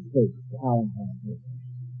a main speech, an hour and a half.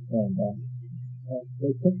 And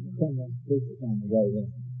they took the 10-minute speeches on the way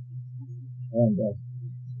in. And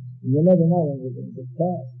you never know when you're going to get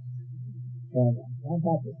caught. And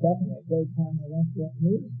about the second or third time I went to that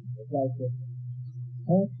meeting, it's like,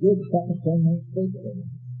 you're the second 10-minute speaker.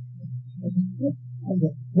 I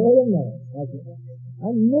said, wait a minute. I said,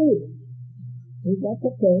 I'm new. That's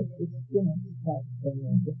okay. It's, it's not 10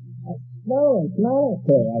 minutes. No, it's not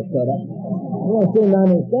okay. I said, I don't seem to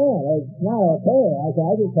understand. It's not okay. I said,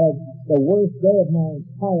 I just had the worst day of my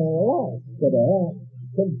entire life today. I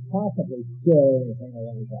couldn't possibly share anything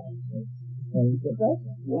like that. And he said,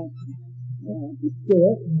 just do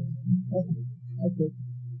it. I said,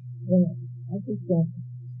 I just don't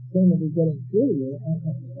seem to be getting through you.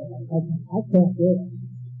 I can't do it.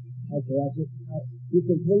 I said, he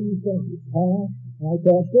said, what do you think? And I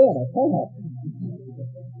said, good. I can't.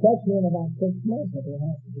 Catch me in about 6 months if you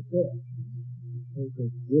have to do it. He said,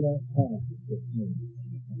 you don't pass at this meeting.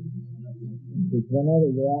 Because whenever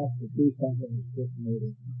you're asked to do something at this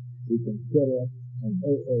meeting, you consider it an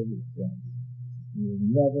AA request. You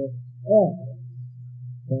never, ever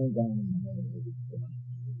turn down an AA request.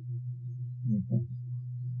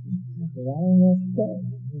 I said, I don't know what to say.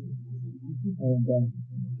 And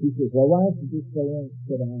he says, well, why don't you just go in and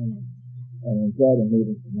sit down and enjoy the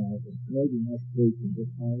meeting tonight? And maybe next week you just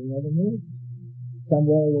find another meeting.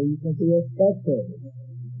 Somewhere where you can be a spectator.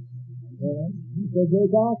 He said,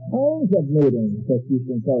 there's all kinds of meetings that you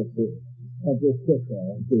can go to and just sit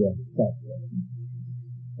there and be a spectator.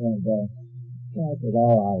 And I said,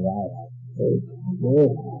 oh, all right.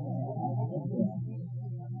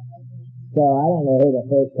 So I don't know who the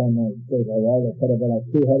first 10-minute speaker was. It could have been a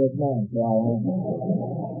 2-headed man for all I know.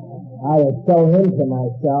 I was so into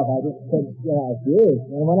myself, I just couldn't get out views.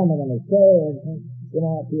 And what am I going to say? If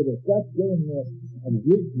you'd have just given me a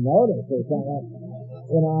brief notice or something,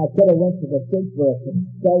 I could have went to the big book and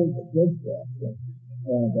studied the big book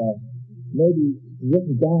and maybe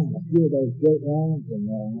written down a few of those great lines in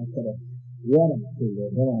there, and I could have read them to you,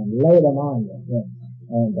 and laid them on you.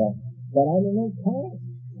 But I didn't have time.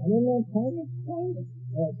 I didn't have time to explain it.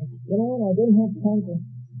 And I didn't have time to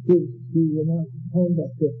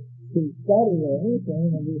study or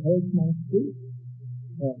anything, and rehearse my speech.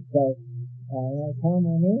 And so, I called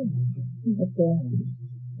my name up there, and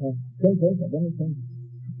couldn't think of anything to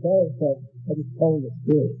say, so I just told the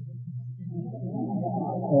truth.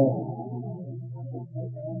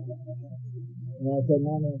 And I said,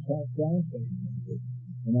 my name is Frank Johnson.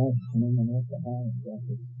 And I'm an alcoholic,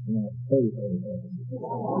 pretty bad.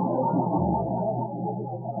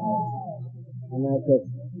 And I said,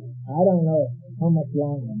 I don't know how much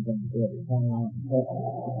longer I'm going to do it.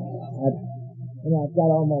 I've got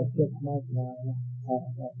almost 6 months now. I've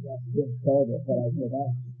been sober, but I said,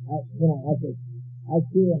 I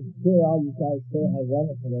hear all you guys say how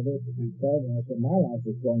wonderful it is to be sober. And I said, my life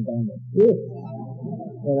is going down the street.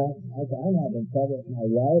 I said, I'm having trouble with my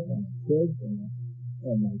wife and kids and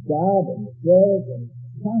my job and the kids and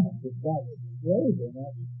it's got crazy. And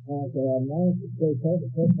I said, I managed to stay sober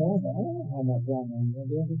so far, but I don't know how much longer I'm going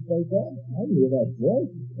to be able to stay sober. I knew that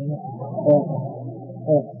voice.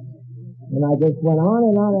 And I just went on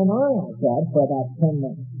and on and on like that for about 10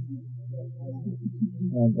 minutes.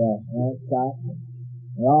 And I stopped.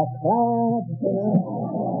 They all clapped, you know.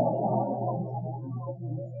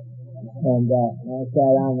 And I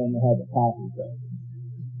sat down and they had the coffee break.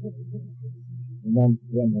 And then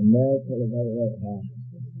when the miracle of AA happened,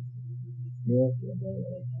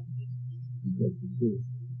 because you see,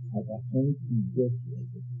 I got unconditional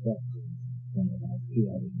respect from about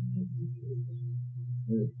 250 people.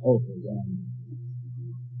 It was overwhelming.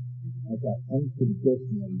 I got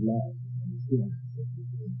unconditional love from 250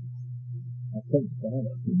 people. I couldn't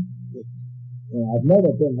stand it. I've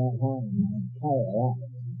never been that high in my entire life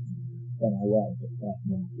than I was at that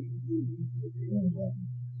moment.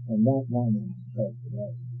 And that moment was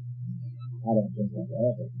today. I don't think I've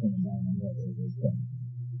ever seen down another thing.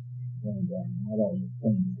 And I've always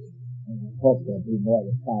seen. And I hope there'll be more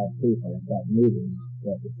than 5 people at that meeting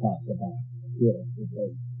that we talked about here.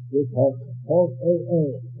 Because this whole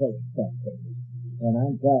AA is full of stuff. And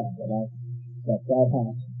I'm glad that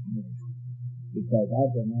happened. Because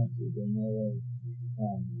I've been active in AA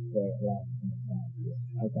for the last 25 years.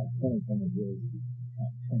 I've got 25 years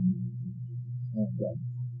at 10 years.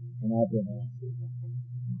 And I've been active.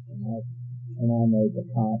 And I made the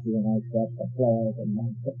coffee, and I swept the floors, and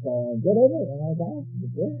mopped the floor, and did everything I was asked to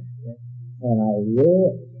do. And I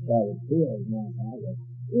really started feeling like I was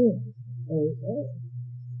in AA.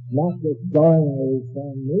 Not just going away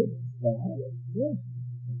from me, but I was in.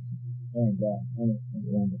 And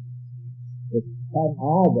it hadn't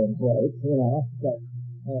all been great, you know, but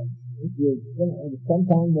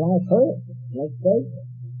sometimes life hurts, let's face it.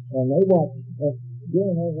 And they want,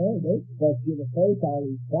 during AA, they expect you to face all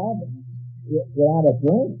these problems without a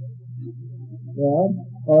drink, you know,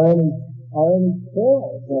 or any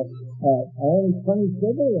pills, or any funny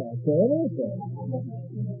cigarettes, or anything.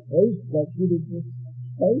 They expect you to just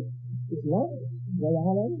face life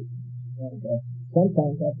without any. And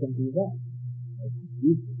sometimes that can be rough. It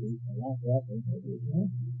used to be a lot rougher than it is now.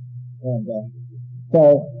 And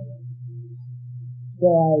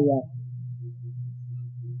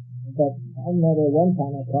but I remember one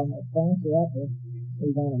time I called my sponsor up. It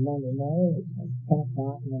was on a Monday morning. It was 10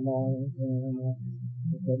 o'clock in the morning. And I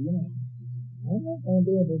said, you know, I'm not going to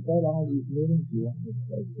be able to go to all these meetings you want me to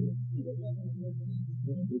go to.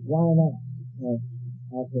 Why not?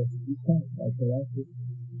 I said, you can't. I said, I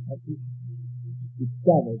just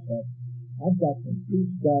discovered that I've got some deep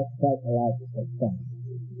psychological stuff.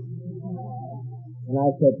 And I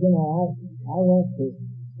said, you know, I went to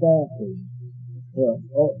therapy for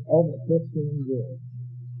over 15 years.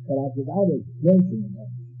 But I said, I was drinking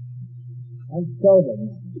then. I'm sober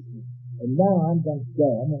now. And now I'm going to go.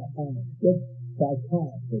 I'm going to find a good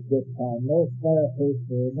psychiatrist this time. No therapist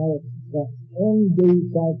or no MD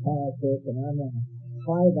psychiatrist. And I'm going to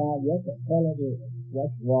find out what the hell it is.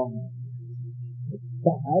 What's wrong.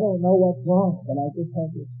 I don't know what's wrong, but I just have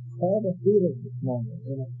this terrible feeling this morning,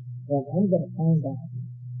 you know. And I'm going to find out.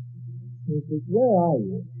 He says, where are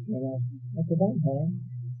you? You know. I said, I'm home.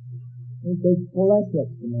 He says, well, that's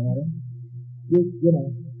what's the matter. You know.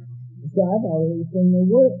 So I've already seen the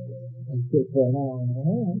work and sit for an hour and a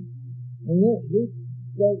half. And you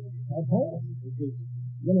stay at home. He says,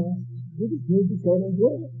 you know, you just need to go to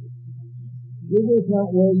work. You're just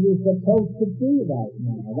not where you're supposed to be right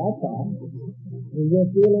now. That's all. And you're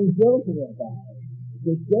feeling guilty about it.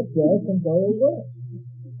 Just get dressed and go to work.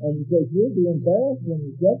 And because you'll be embarrassed when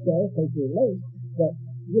you get there because you're late, but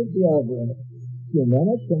you'll be over in a few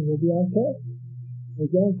minutes and you'll be okay. You're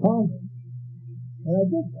getting calmer. And I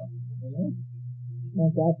did that, you know. And I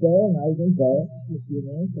got there and I was in bed for a few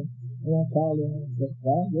minutes and I called in and said,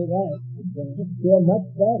 well, you're right. It's going to feel much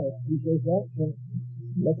better. He says, well,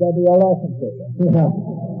 look at the lesson to you, you know.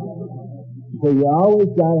 So you always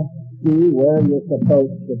got to be where you're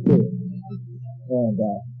supposed to be.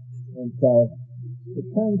 And so it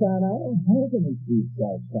turns out I don't have any deep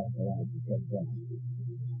psychological problems.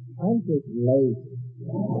 I'm just lazy.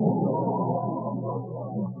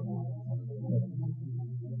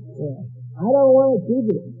 Yeah. I don't want to do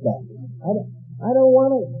this stuff. I don't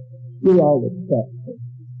want to do all this stuff.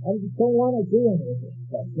 I just don't want to do any of this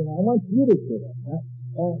stuff. You know, I want you to do it.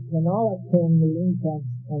 And all I can meetings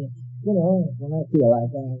and you know, when I feel like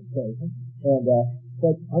I'm crazy. And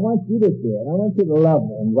but I want you to do it. I want you to love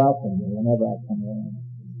me and welcome me whenever I come around.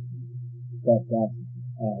 But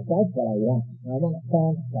that's what I want. I want to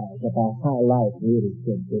fantasize about how life really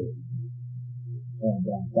should be. And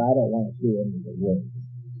so I don't want to do any of the work.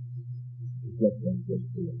 Just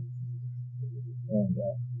do it. And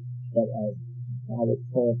but I was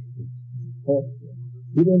forced to.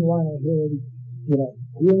 He didn't want to hear it, you know.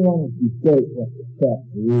 He didn't want to debate what the stuff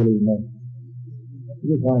really meant.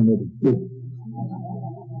 He just wanted me to do it.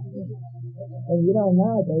 And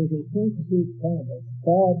nowadays it seems to be kind of a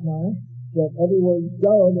fad now that everywhere you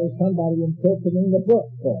go, there's somebody interpreting the book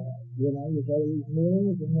for us. You go to these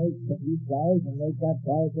meetings and these guys, and they've got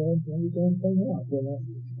diagrams and everything else, and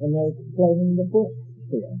they're explaining the book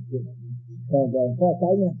to us. And in fact,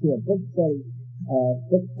 I went to a book study,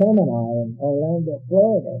 book seminar in Orlando,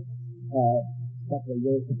 Florida, a couple of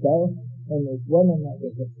years ago, and this woman that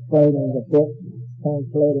was explaining the book,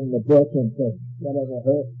 translating the book into whatever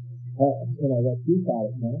what she thought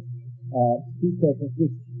it meant. She said that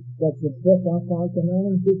the book of Alcoholics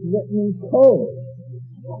Anonymous is written in code.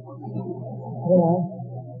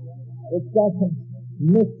 It's got some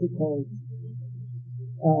mystical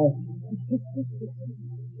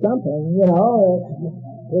something,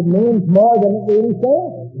 it means more than it really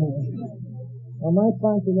says. Well, my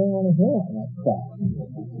sponsor didn't want to hear that crap.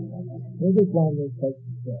 He just wanted to take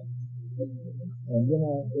the step. And,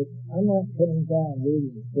 I'm not putting down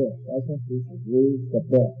reading the book. I think we should read the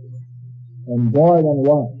book. And more than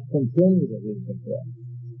once, continue to read the book.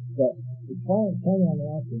 But to try and turn on the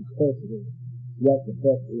actual interpreting what the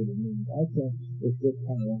book really means, I think it's just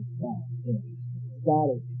kind of like that.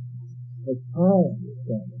 God is, as I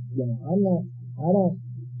understand it.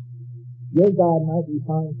 Your God might be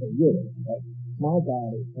fine for you, but my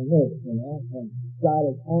God is for me, and God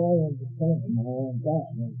is I understand, and I am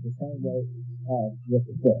God, and it's the same way with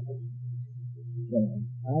the book.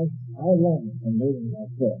 I learned from reading that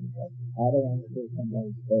book that I don't want to hear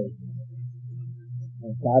somebody's faith.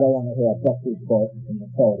 And so I don't want to hear a book report from the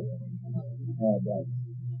podium. And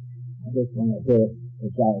I just want to hear the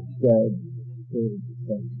guy scared through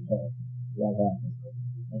what happened.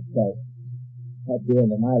 And so that's the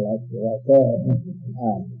end of my lecture right there.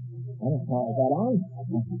 I don't know how I got on.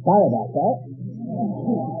 Sorry about that.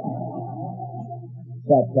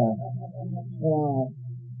 But,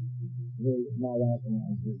 my wife and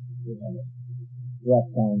I we had a rough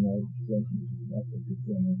time there drinking at the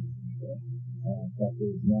beginning. That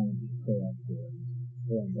was managed to stay up there.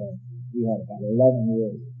 And we had about 11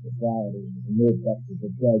 years of sobriety and moved up to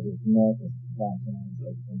the judges north of the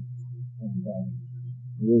Association. And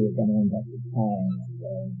we were going to end up retiring.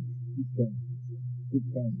 He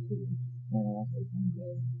came to my office one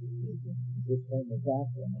day. He just came to the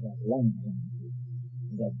doctor and I got lung cancer.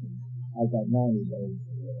 I got 90 days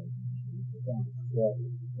to live.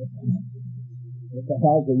 What the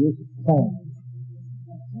hell do you plan?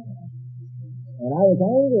 And I was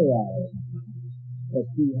angry at her that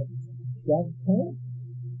she had got cancer.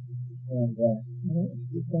 And,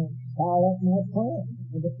 she can't follow up my plan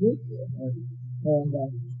for the future. And I'm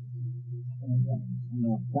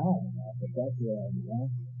not sorry about it, but that's where I was.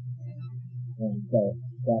 And so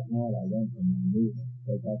that night I went to my meeting,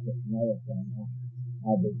 because that's another thing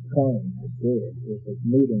I've been trained to do. If it's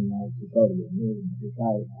meeting night, to go to your meeting,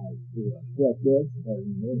 because I feel good,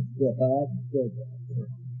 still bad, still good.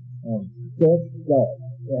 And just go.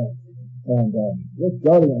 And just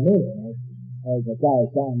go to your meeting. As a guy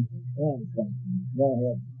comes in from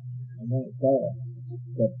Morehead and then there,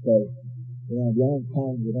 that says, the only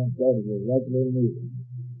time you don't go to your regular meeting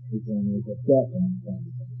is when there's a second from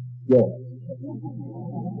yours.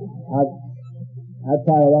 I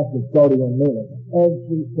try to let you go to your meeting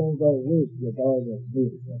every single week. You go to your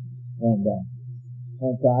meeting, and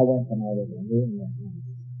so I went to my little meeting that night.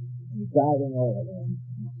 And driving over there,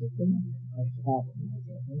 I was talking to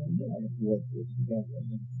myself. I was working together.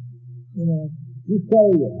 You say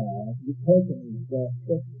you have, you've taken these steps,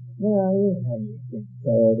 but you haven't been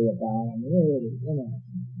sincerity about them. You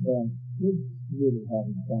really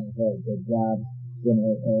haven't done a very good job, and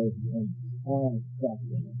I'm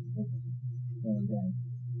accepting it. And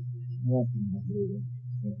nothing was needed.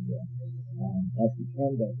 And at the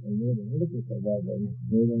end of the meeting, it was just a regular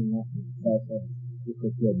meeting, nothing special, just a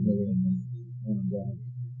good meeting.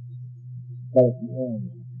 But at the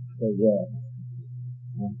end, they were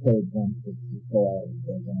on page 164, it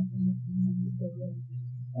says,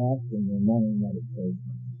 asking your money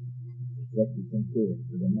meditation what you consider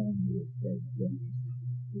to the man who is very sick.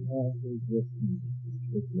 The answer is this: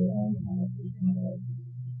 it's your own house, it's not ours.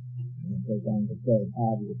 And it goes on to say,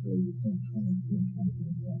 obviously, you can't change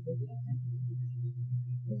something like that.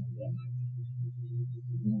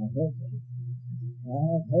 And I heard it.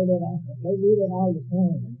 I've heard it. They read it all the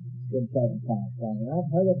time in Southern California. I've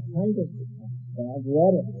heard it hundreds of times, and I've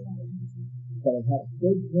read it a lot. But it had a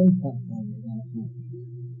big impact on me last night.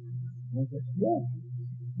 And I said, yeah,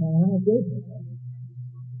 now how good is that?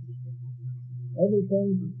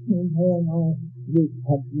 Everything in her and I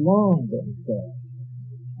have long been said.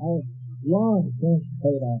 I have long since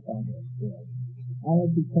paid off on this bill. I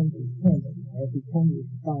have become dependent. I have become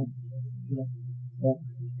responsible.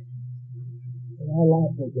 our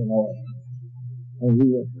life was in order, and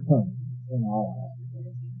we were current in all our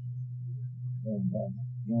activities. And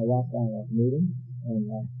I walked out of that meeting,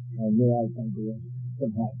 and I knew I was going to do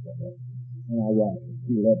some help for her. And I was.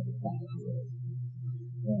 She lived for 5 years.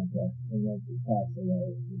 And then she passed away.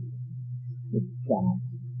 It's sad.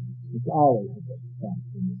 It's always a bit sad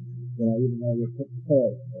to me. Even though you put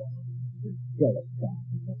prayers for it, it's still a sad.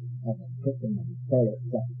 I'm putting a prayer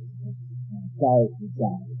for it. I'm sorry she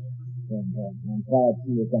died. And I'm glad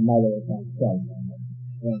she was a mother of my children.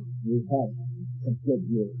 And we had some good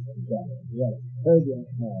years together. We had a turbulent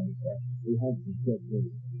marriage, but we had some good years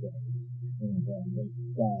together. And it's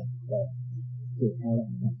sad that I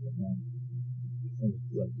don't have to know. And it's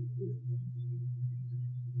good to see.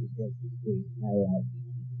 It's good to see. I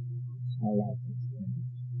like this thing.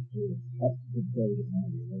 It's up to date in my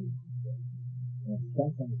relationship. And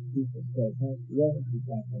sometimes people say, hey, what have you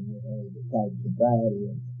got on your head besides sobriety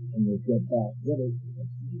and your good health? What is it that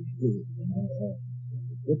you do in my head?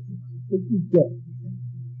 If you get,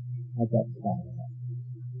 I got tired of it.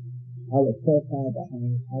 I was so far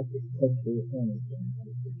behind, I could push through anything. I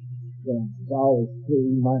was always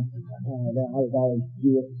 3 months behind. I was always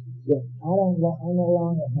due. I no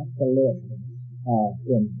longer have to live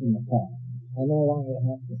in the past. I no longer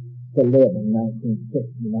have to live in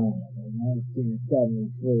 1969 or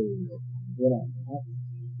 1973,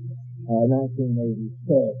 or 1986.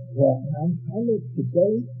 Well, I live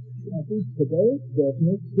today. I do today's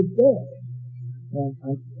business today. And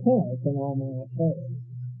I'm current in all my affairs.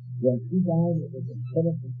 When she died, it was a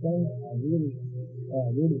pitiful thing. I really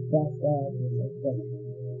felt bad.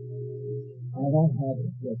 I don't have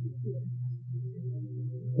it yet to do.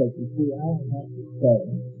 Because you see, I don't have to say,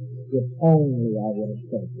 if only I would have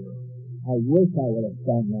said this. I wish I would have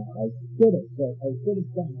done that. I should have said, I should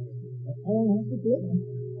have done it. I don't have to do it.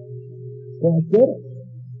 So I did it.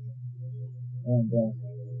 And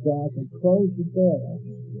so I can close the door on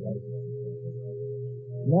this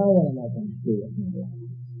relationship. Now what am I going to do with my life?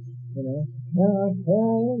 Now here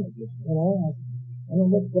I am. I don't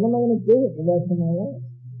know, what am I going to do with the rest of my life?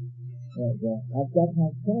 And I've got my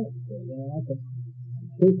friends.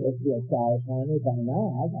 People feel sorry for me by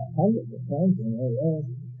now. I've got hundreds of friends in AA,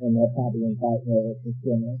 and they'll probably invite me over to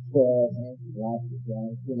dinner, lots of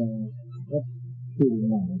guys, that's pretty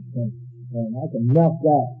nice. And I can milk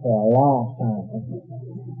that for a long time.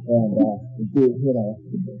 And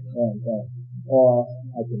or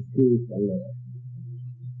I can choose to live.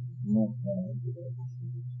 And that's what I do.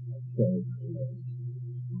 I chose to live.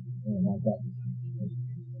 And I got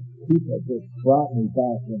people just brought me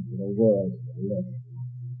back into the world to live.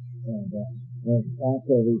 And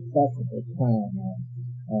after a respectable time,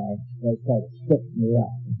 they tried to fix me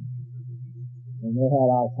up. And they had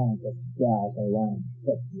all kinds of gals around to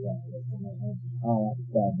fix me up with, and all that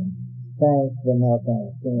stuff. And thanks for no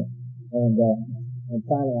thanks. And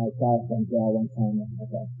finally I saw some gal one time, and I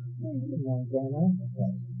thought, you know, Grandma,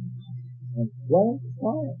 and why don't you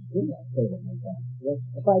call her? She won't say it like that. Well,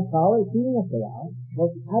 if I call her, she won't say out. Well,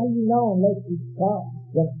 how do you know unless you call?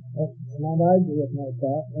 And I'd argue with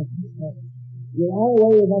myself. The only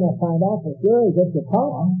way you're going to find out for sure is if you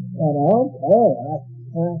call.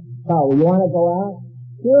 Call, you want to go out?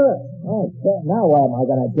 Sure. Oh, now what am I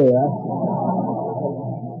going to do? I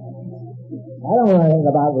don't know anything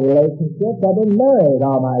about relationships. I've been married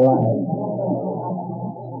all my life.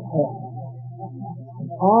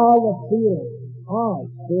 All the feelings, all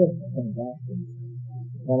came back to me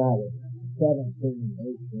when I was 17,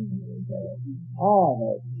 18 years old. All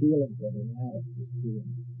those feelings of inadequacy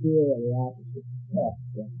and fear of the opposite sex,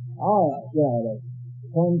 and all that, the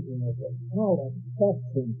clumsiness and all that stuff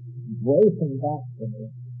came racing back to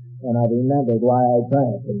me, and I remembered why I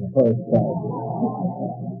drank in the first place.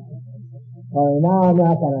 Now I'm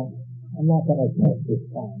not gonna drink this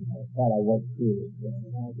time. I thought I worked through it,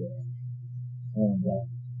 I did. And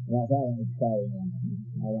I thought I was sorry now.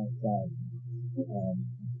 I went sorry.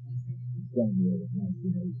 January of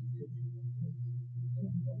 1986.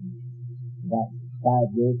 About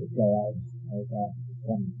 5 years ago, I got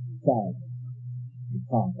some sad and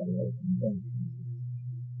talk at a convention.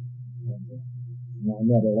 And I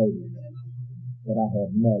met a lady that I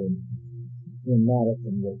had met in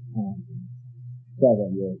Madison, Wisconsin,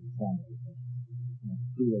 several years prior.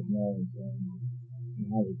 She was married, and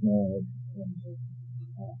I was married, and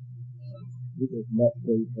we just met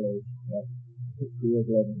briefly, but she was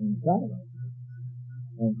living in China.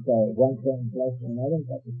 And so one thing led to another,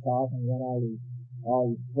 got to talk, and then all these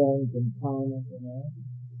friends in common,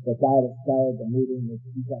 The guy that started the meeting,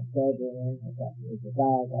 he got sober in, the guy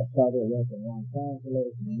I got sober with in Los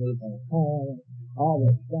Angeles, and he moved back home, and all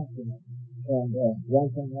this stuff, And one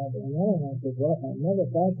thing led to another, and I said, well, I never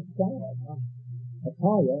thought to try it. I'll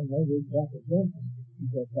call you, and maybe it's representing. He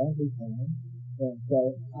said, that'd be fine. And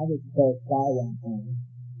so I was supposed to fly one time.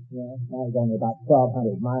 I was only about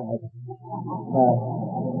 1,200 miles.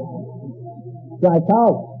 So I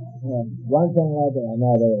called him. And one thing led to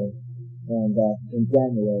another, and in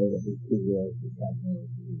January it was 2 years we got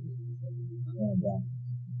married. And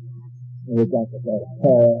we got to go to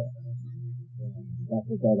Paris, and got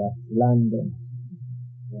to go to London,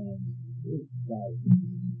 and it was like,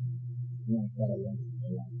 what a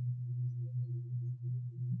wonderful life.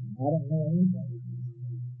 I don't know anything.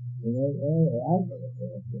 I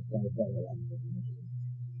just got to tell you like this.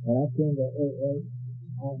 When I came to AA,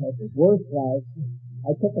 I had the worst life.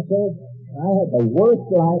 I took a survey. I had the worst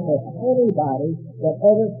life of anybody that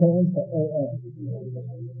ever came to AA.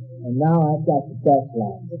 And now I've got the best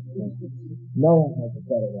life. No one has a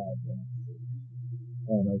better life than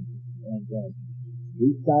me. And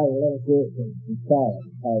we started a little group in Charlotte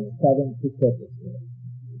called the Southern Pacific Group.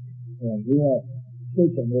 And we had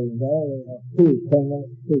speaking meetings there. We had 2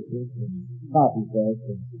 10-minute speakers and coffee breaks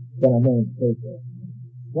and then a main speaker.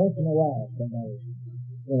 Once in a while, somebody,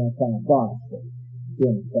 kind of boss was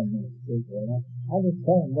doing a 10-minute speaker. And I just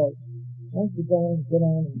tell them, well, why don't you go and sit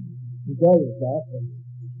down and enjoy yourself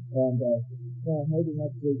and maybe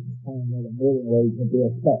next week you find another meeting where you can be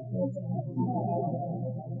a special.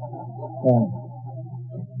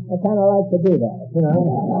 I kind of like to do that,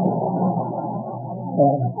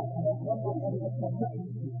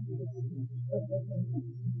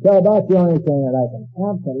 So that's the only thing that I can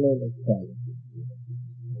absolutely tell you.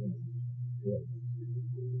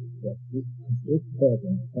 This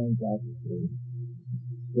person turns out to be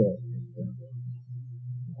good.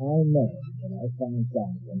 I know that I find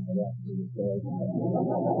God when I walk through the doors.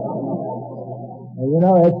 And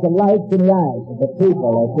it's the lights in the eyes of the people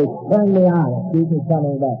that just turn me on and keep me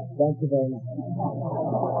coming back. Thank you very much.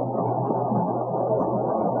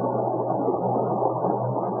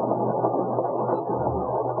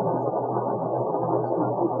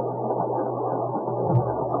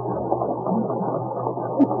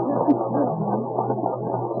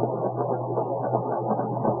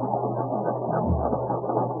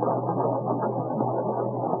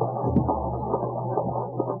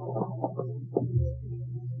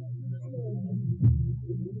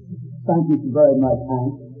 Thank you very much,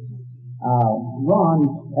 Hank. Ron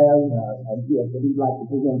has a gift that he'd like to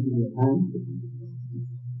present to you, Hank.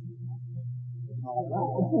 All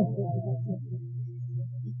right.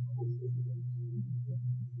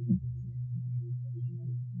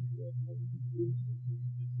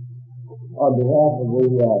 On behalf of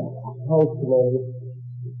the host committee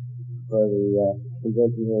for the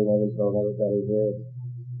convention here in Evansville, everybody here,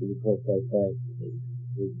 we just want to say thanks.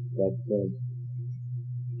 That's good.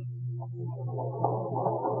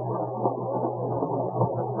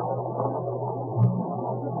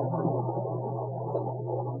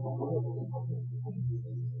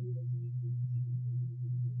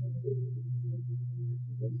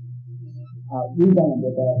 We're going to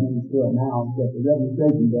get that meeting to announce that the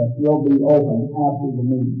registration desk will be open after the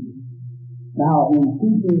meeting. Now, in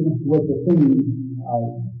keeping with the theme of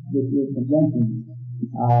this year's convention,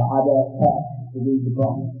 I've asked Pat to read the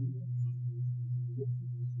promise.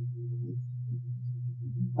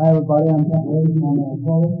 Hi, everybody. I'm Pat Wilson. I'm a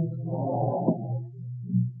poet.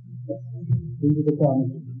 These are the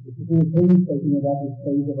promise. If you do please taking it at this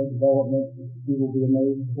stage of our development, you will be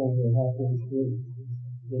amazed what we have to experience.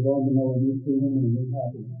 We're going to know a new freedom and a new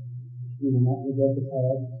happiness. We will not regret the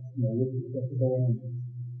past, nor wish to step to go on.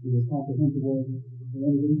 We will comprehensively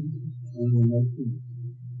community and we will know peace.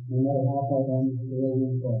 No matter how far down the scale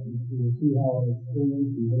we fall, we will see how our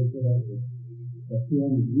experience and what it is. But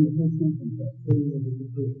feeling the uselessness and captivity of the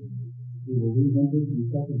decision, we will revisit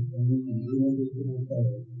the second things and revisit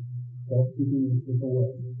ourselves. Self-keeping is the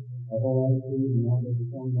way. Our whole attitude and all that the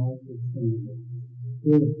form life is changed.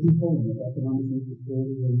 Spirit of people and of economic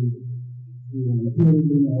insecurity are needed. We will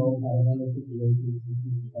repeatedly know how to handle situations to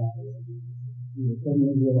keep the battle. We will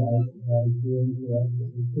suddenly realize that God is doing for us that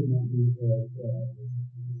we could not do for ourselves.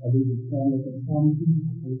 I leave the promise and promises,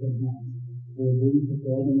 we could not. We will really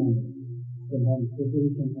fulfill the moment. Sometimes quickly,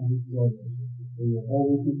 sometimes slowly. We will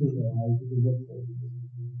always improvise as we look for it.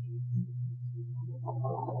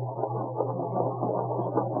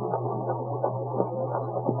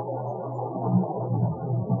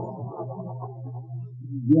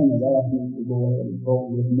 Again, it asked me to go ahead and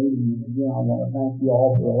hold this meeting. Again, I want to thank you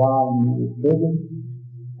all for allowing me to visit.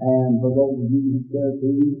 And for those of you who care to,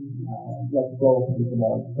 let's go to the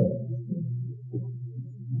Lord's Prayer.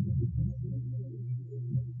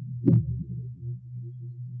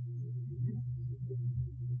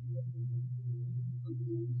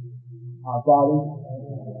 Our Father,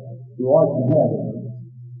 who art in heaven,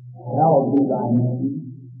 hallowed be thy name.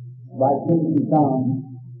 Thy kingdom come,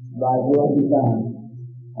 thy will be done,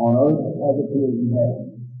 on earth as it is in heaven.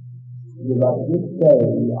 Give us this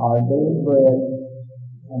day our daily bread,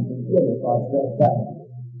 and forgive us our trespasses,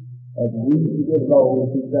 as we forgive those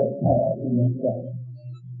who trespass against us.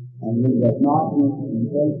 And lead us not into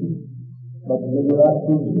temptation, but deliver us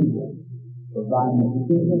from evil. For thine is the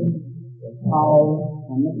kingdom, the power,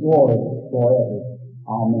 and the glory forever.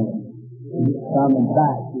 Amen. He's coming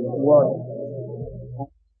back to his work.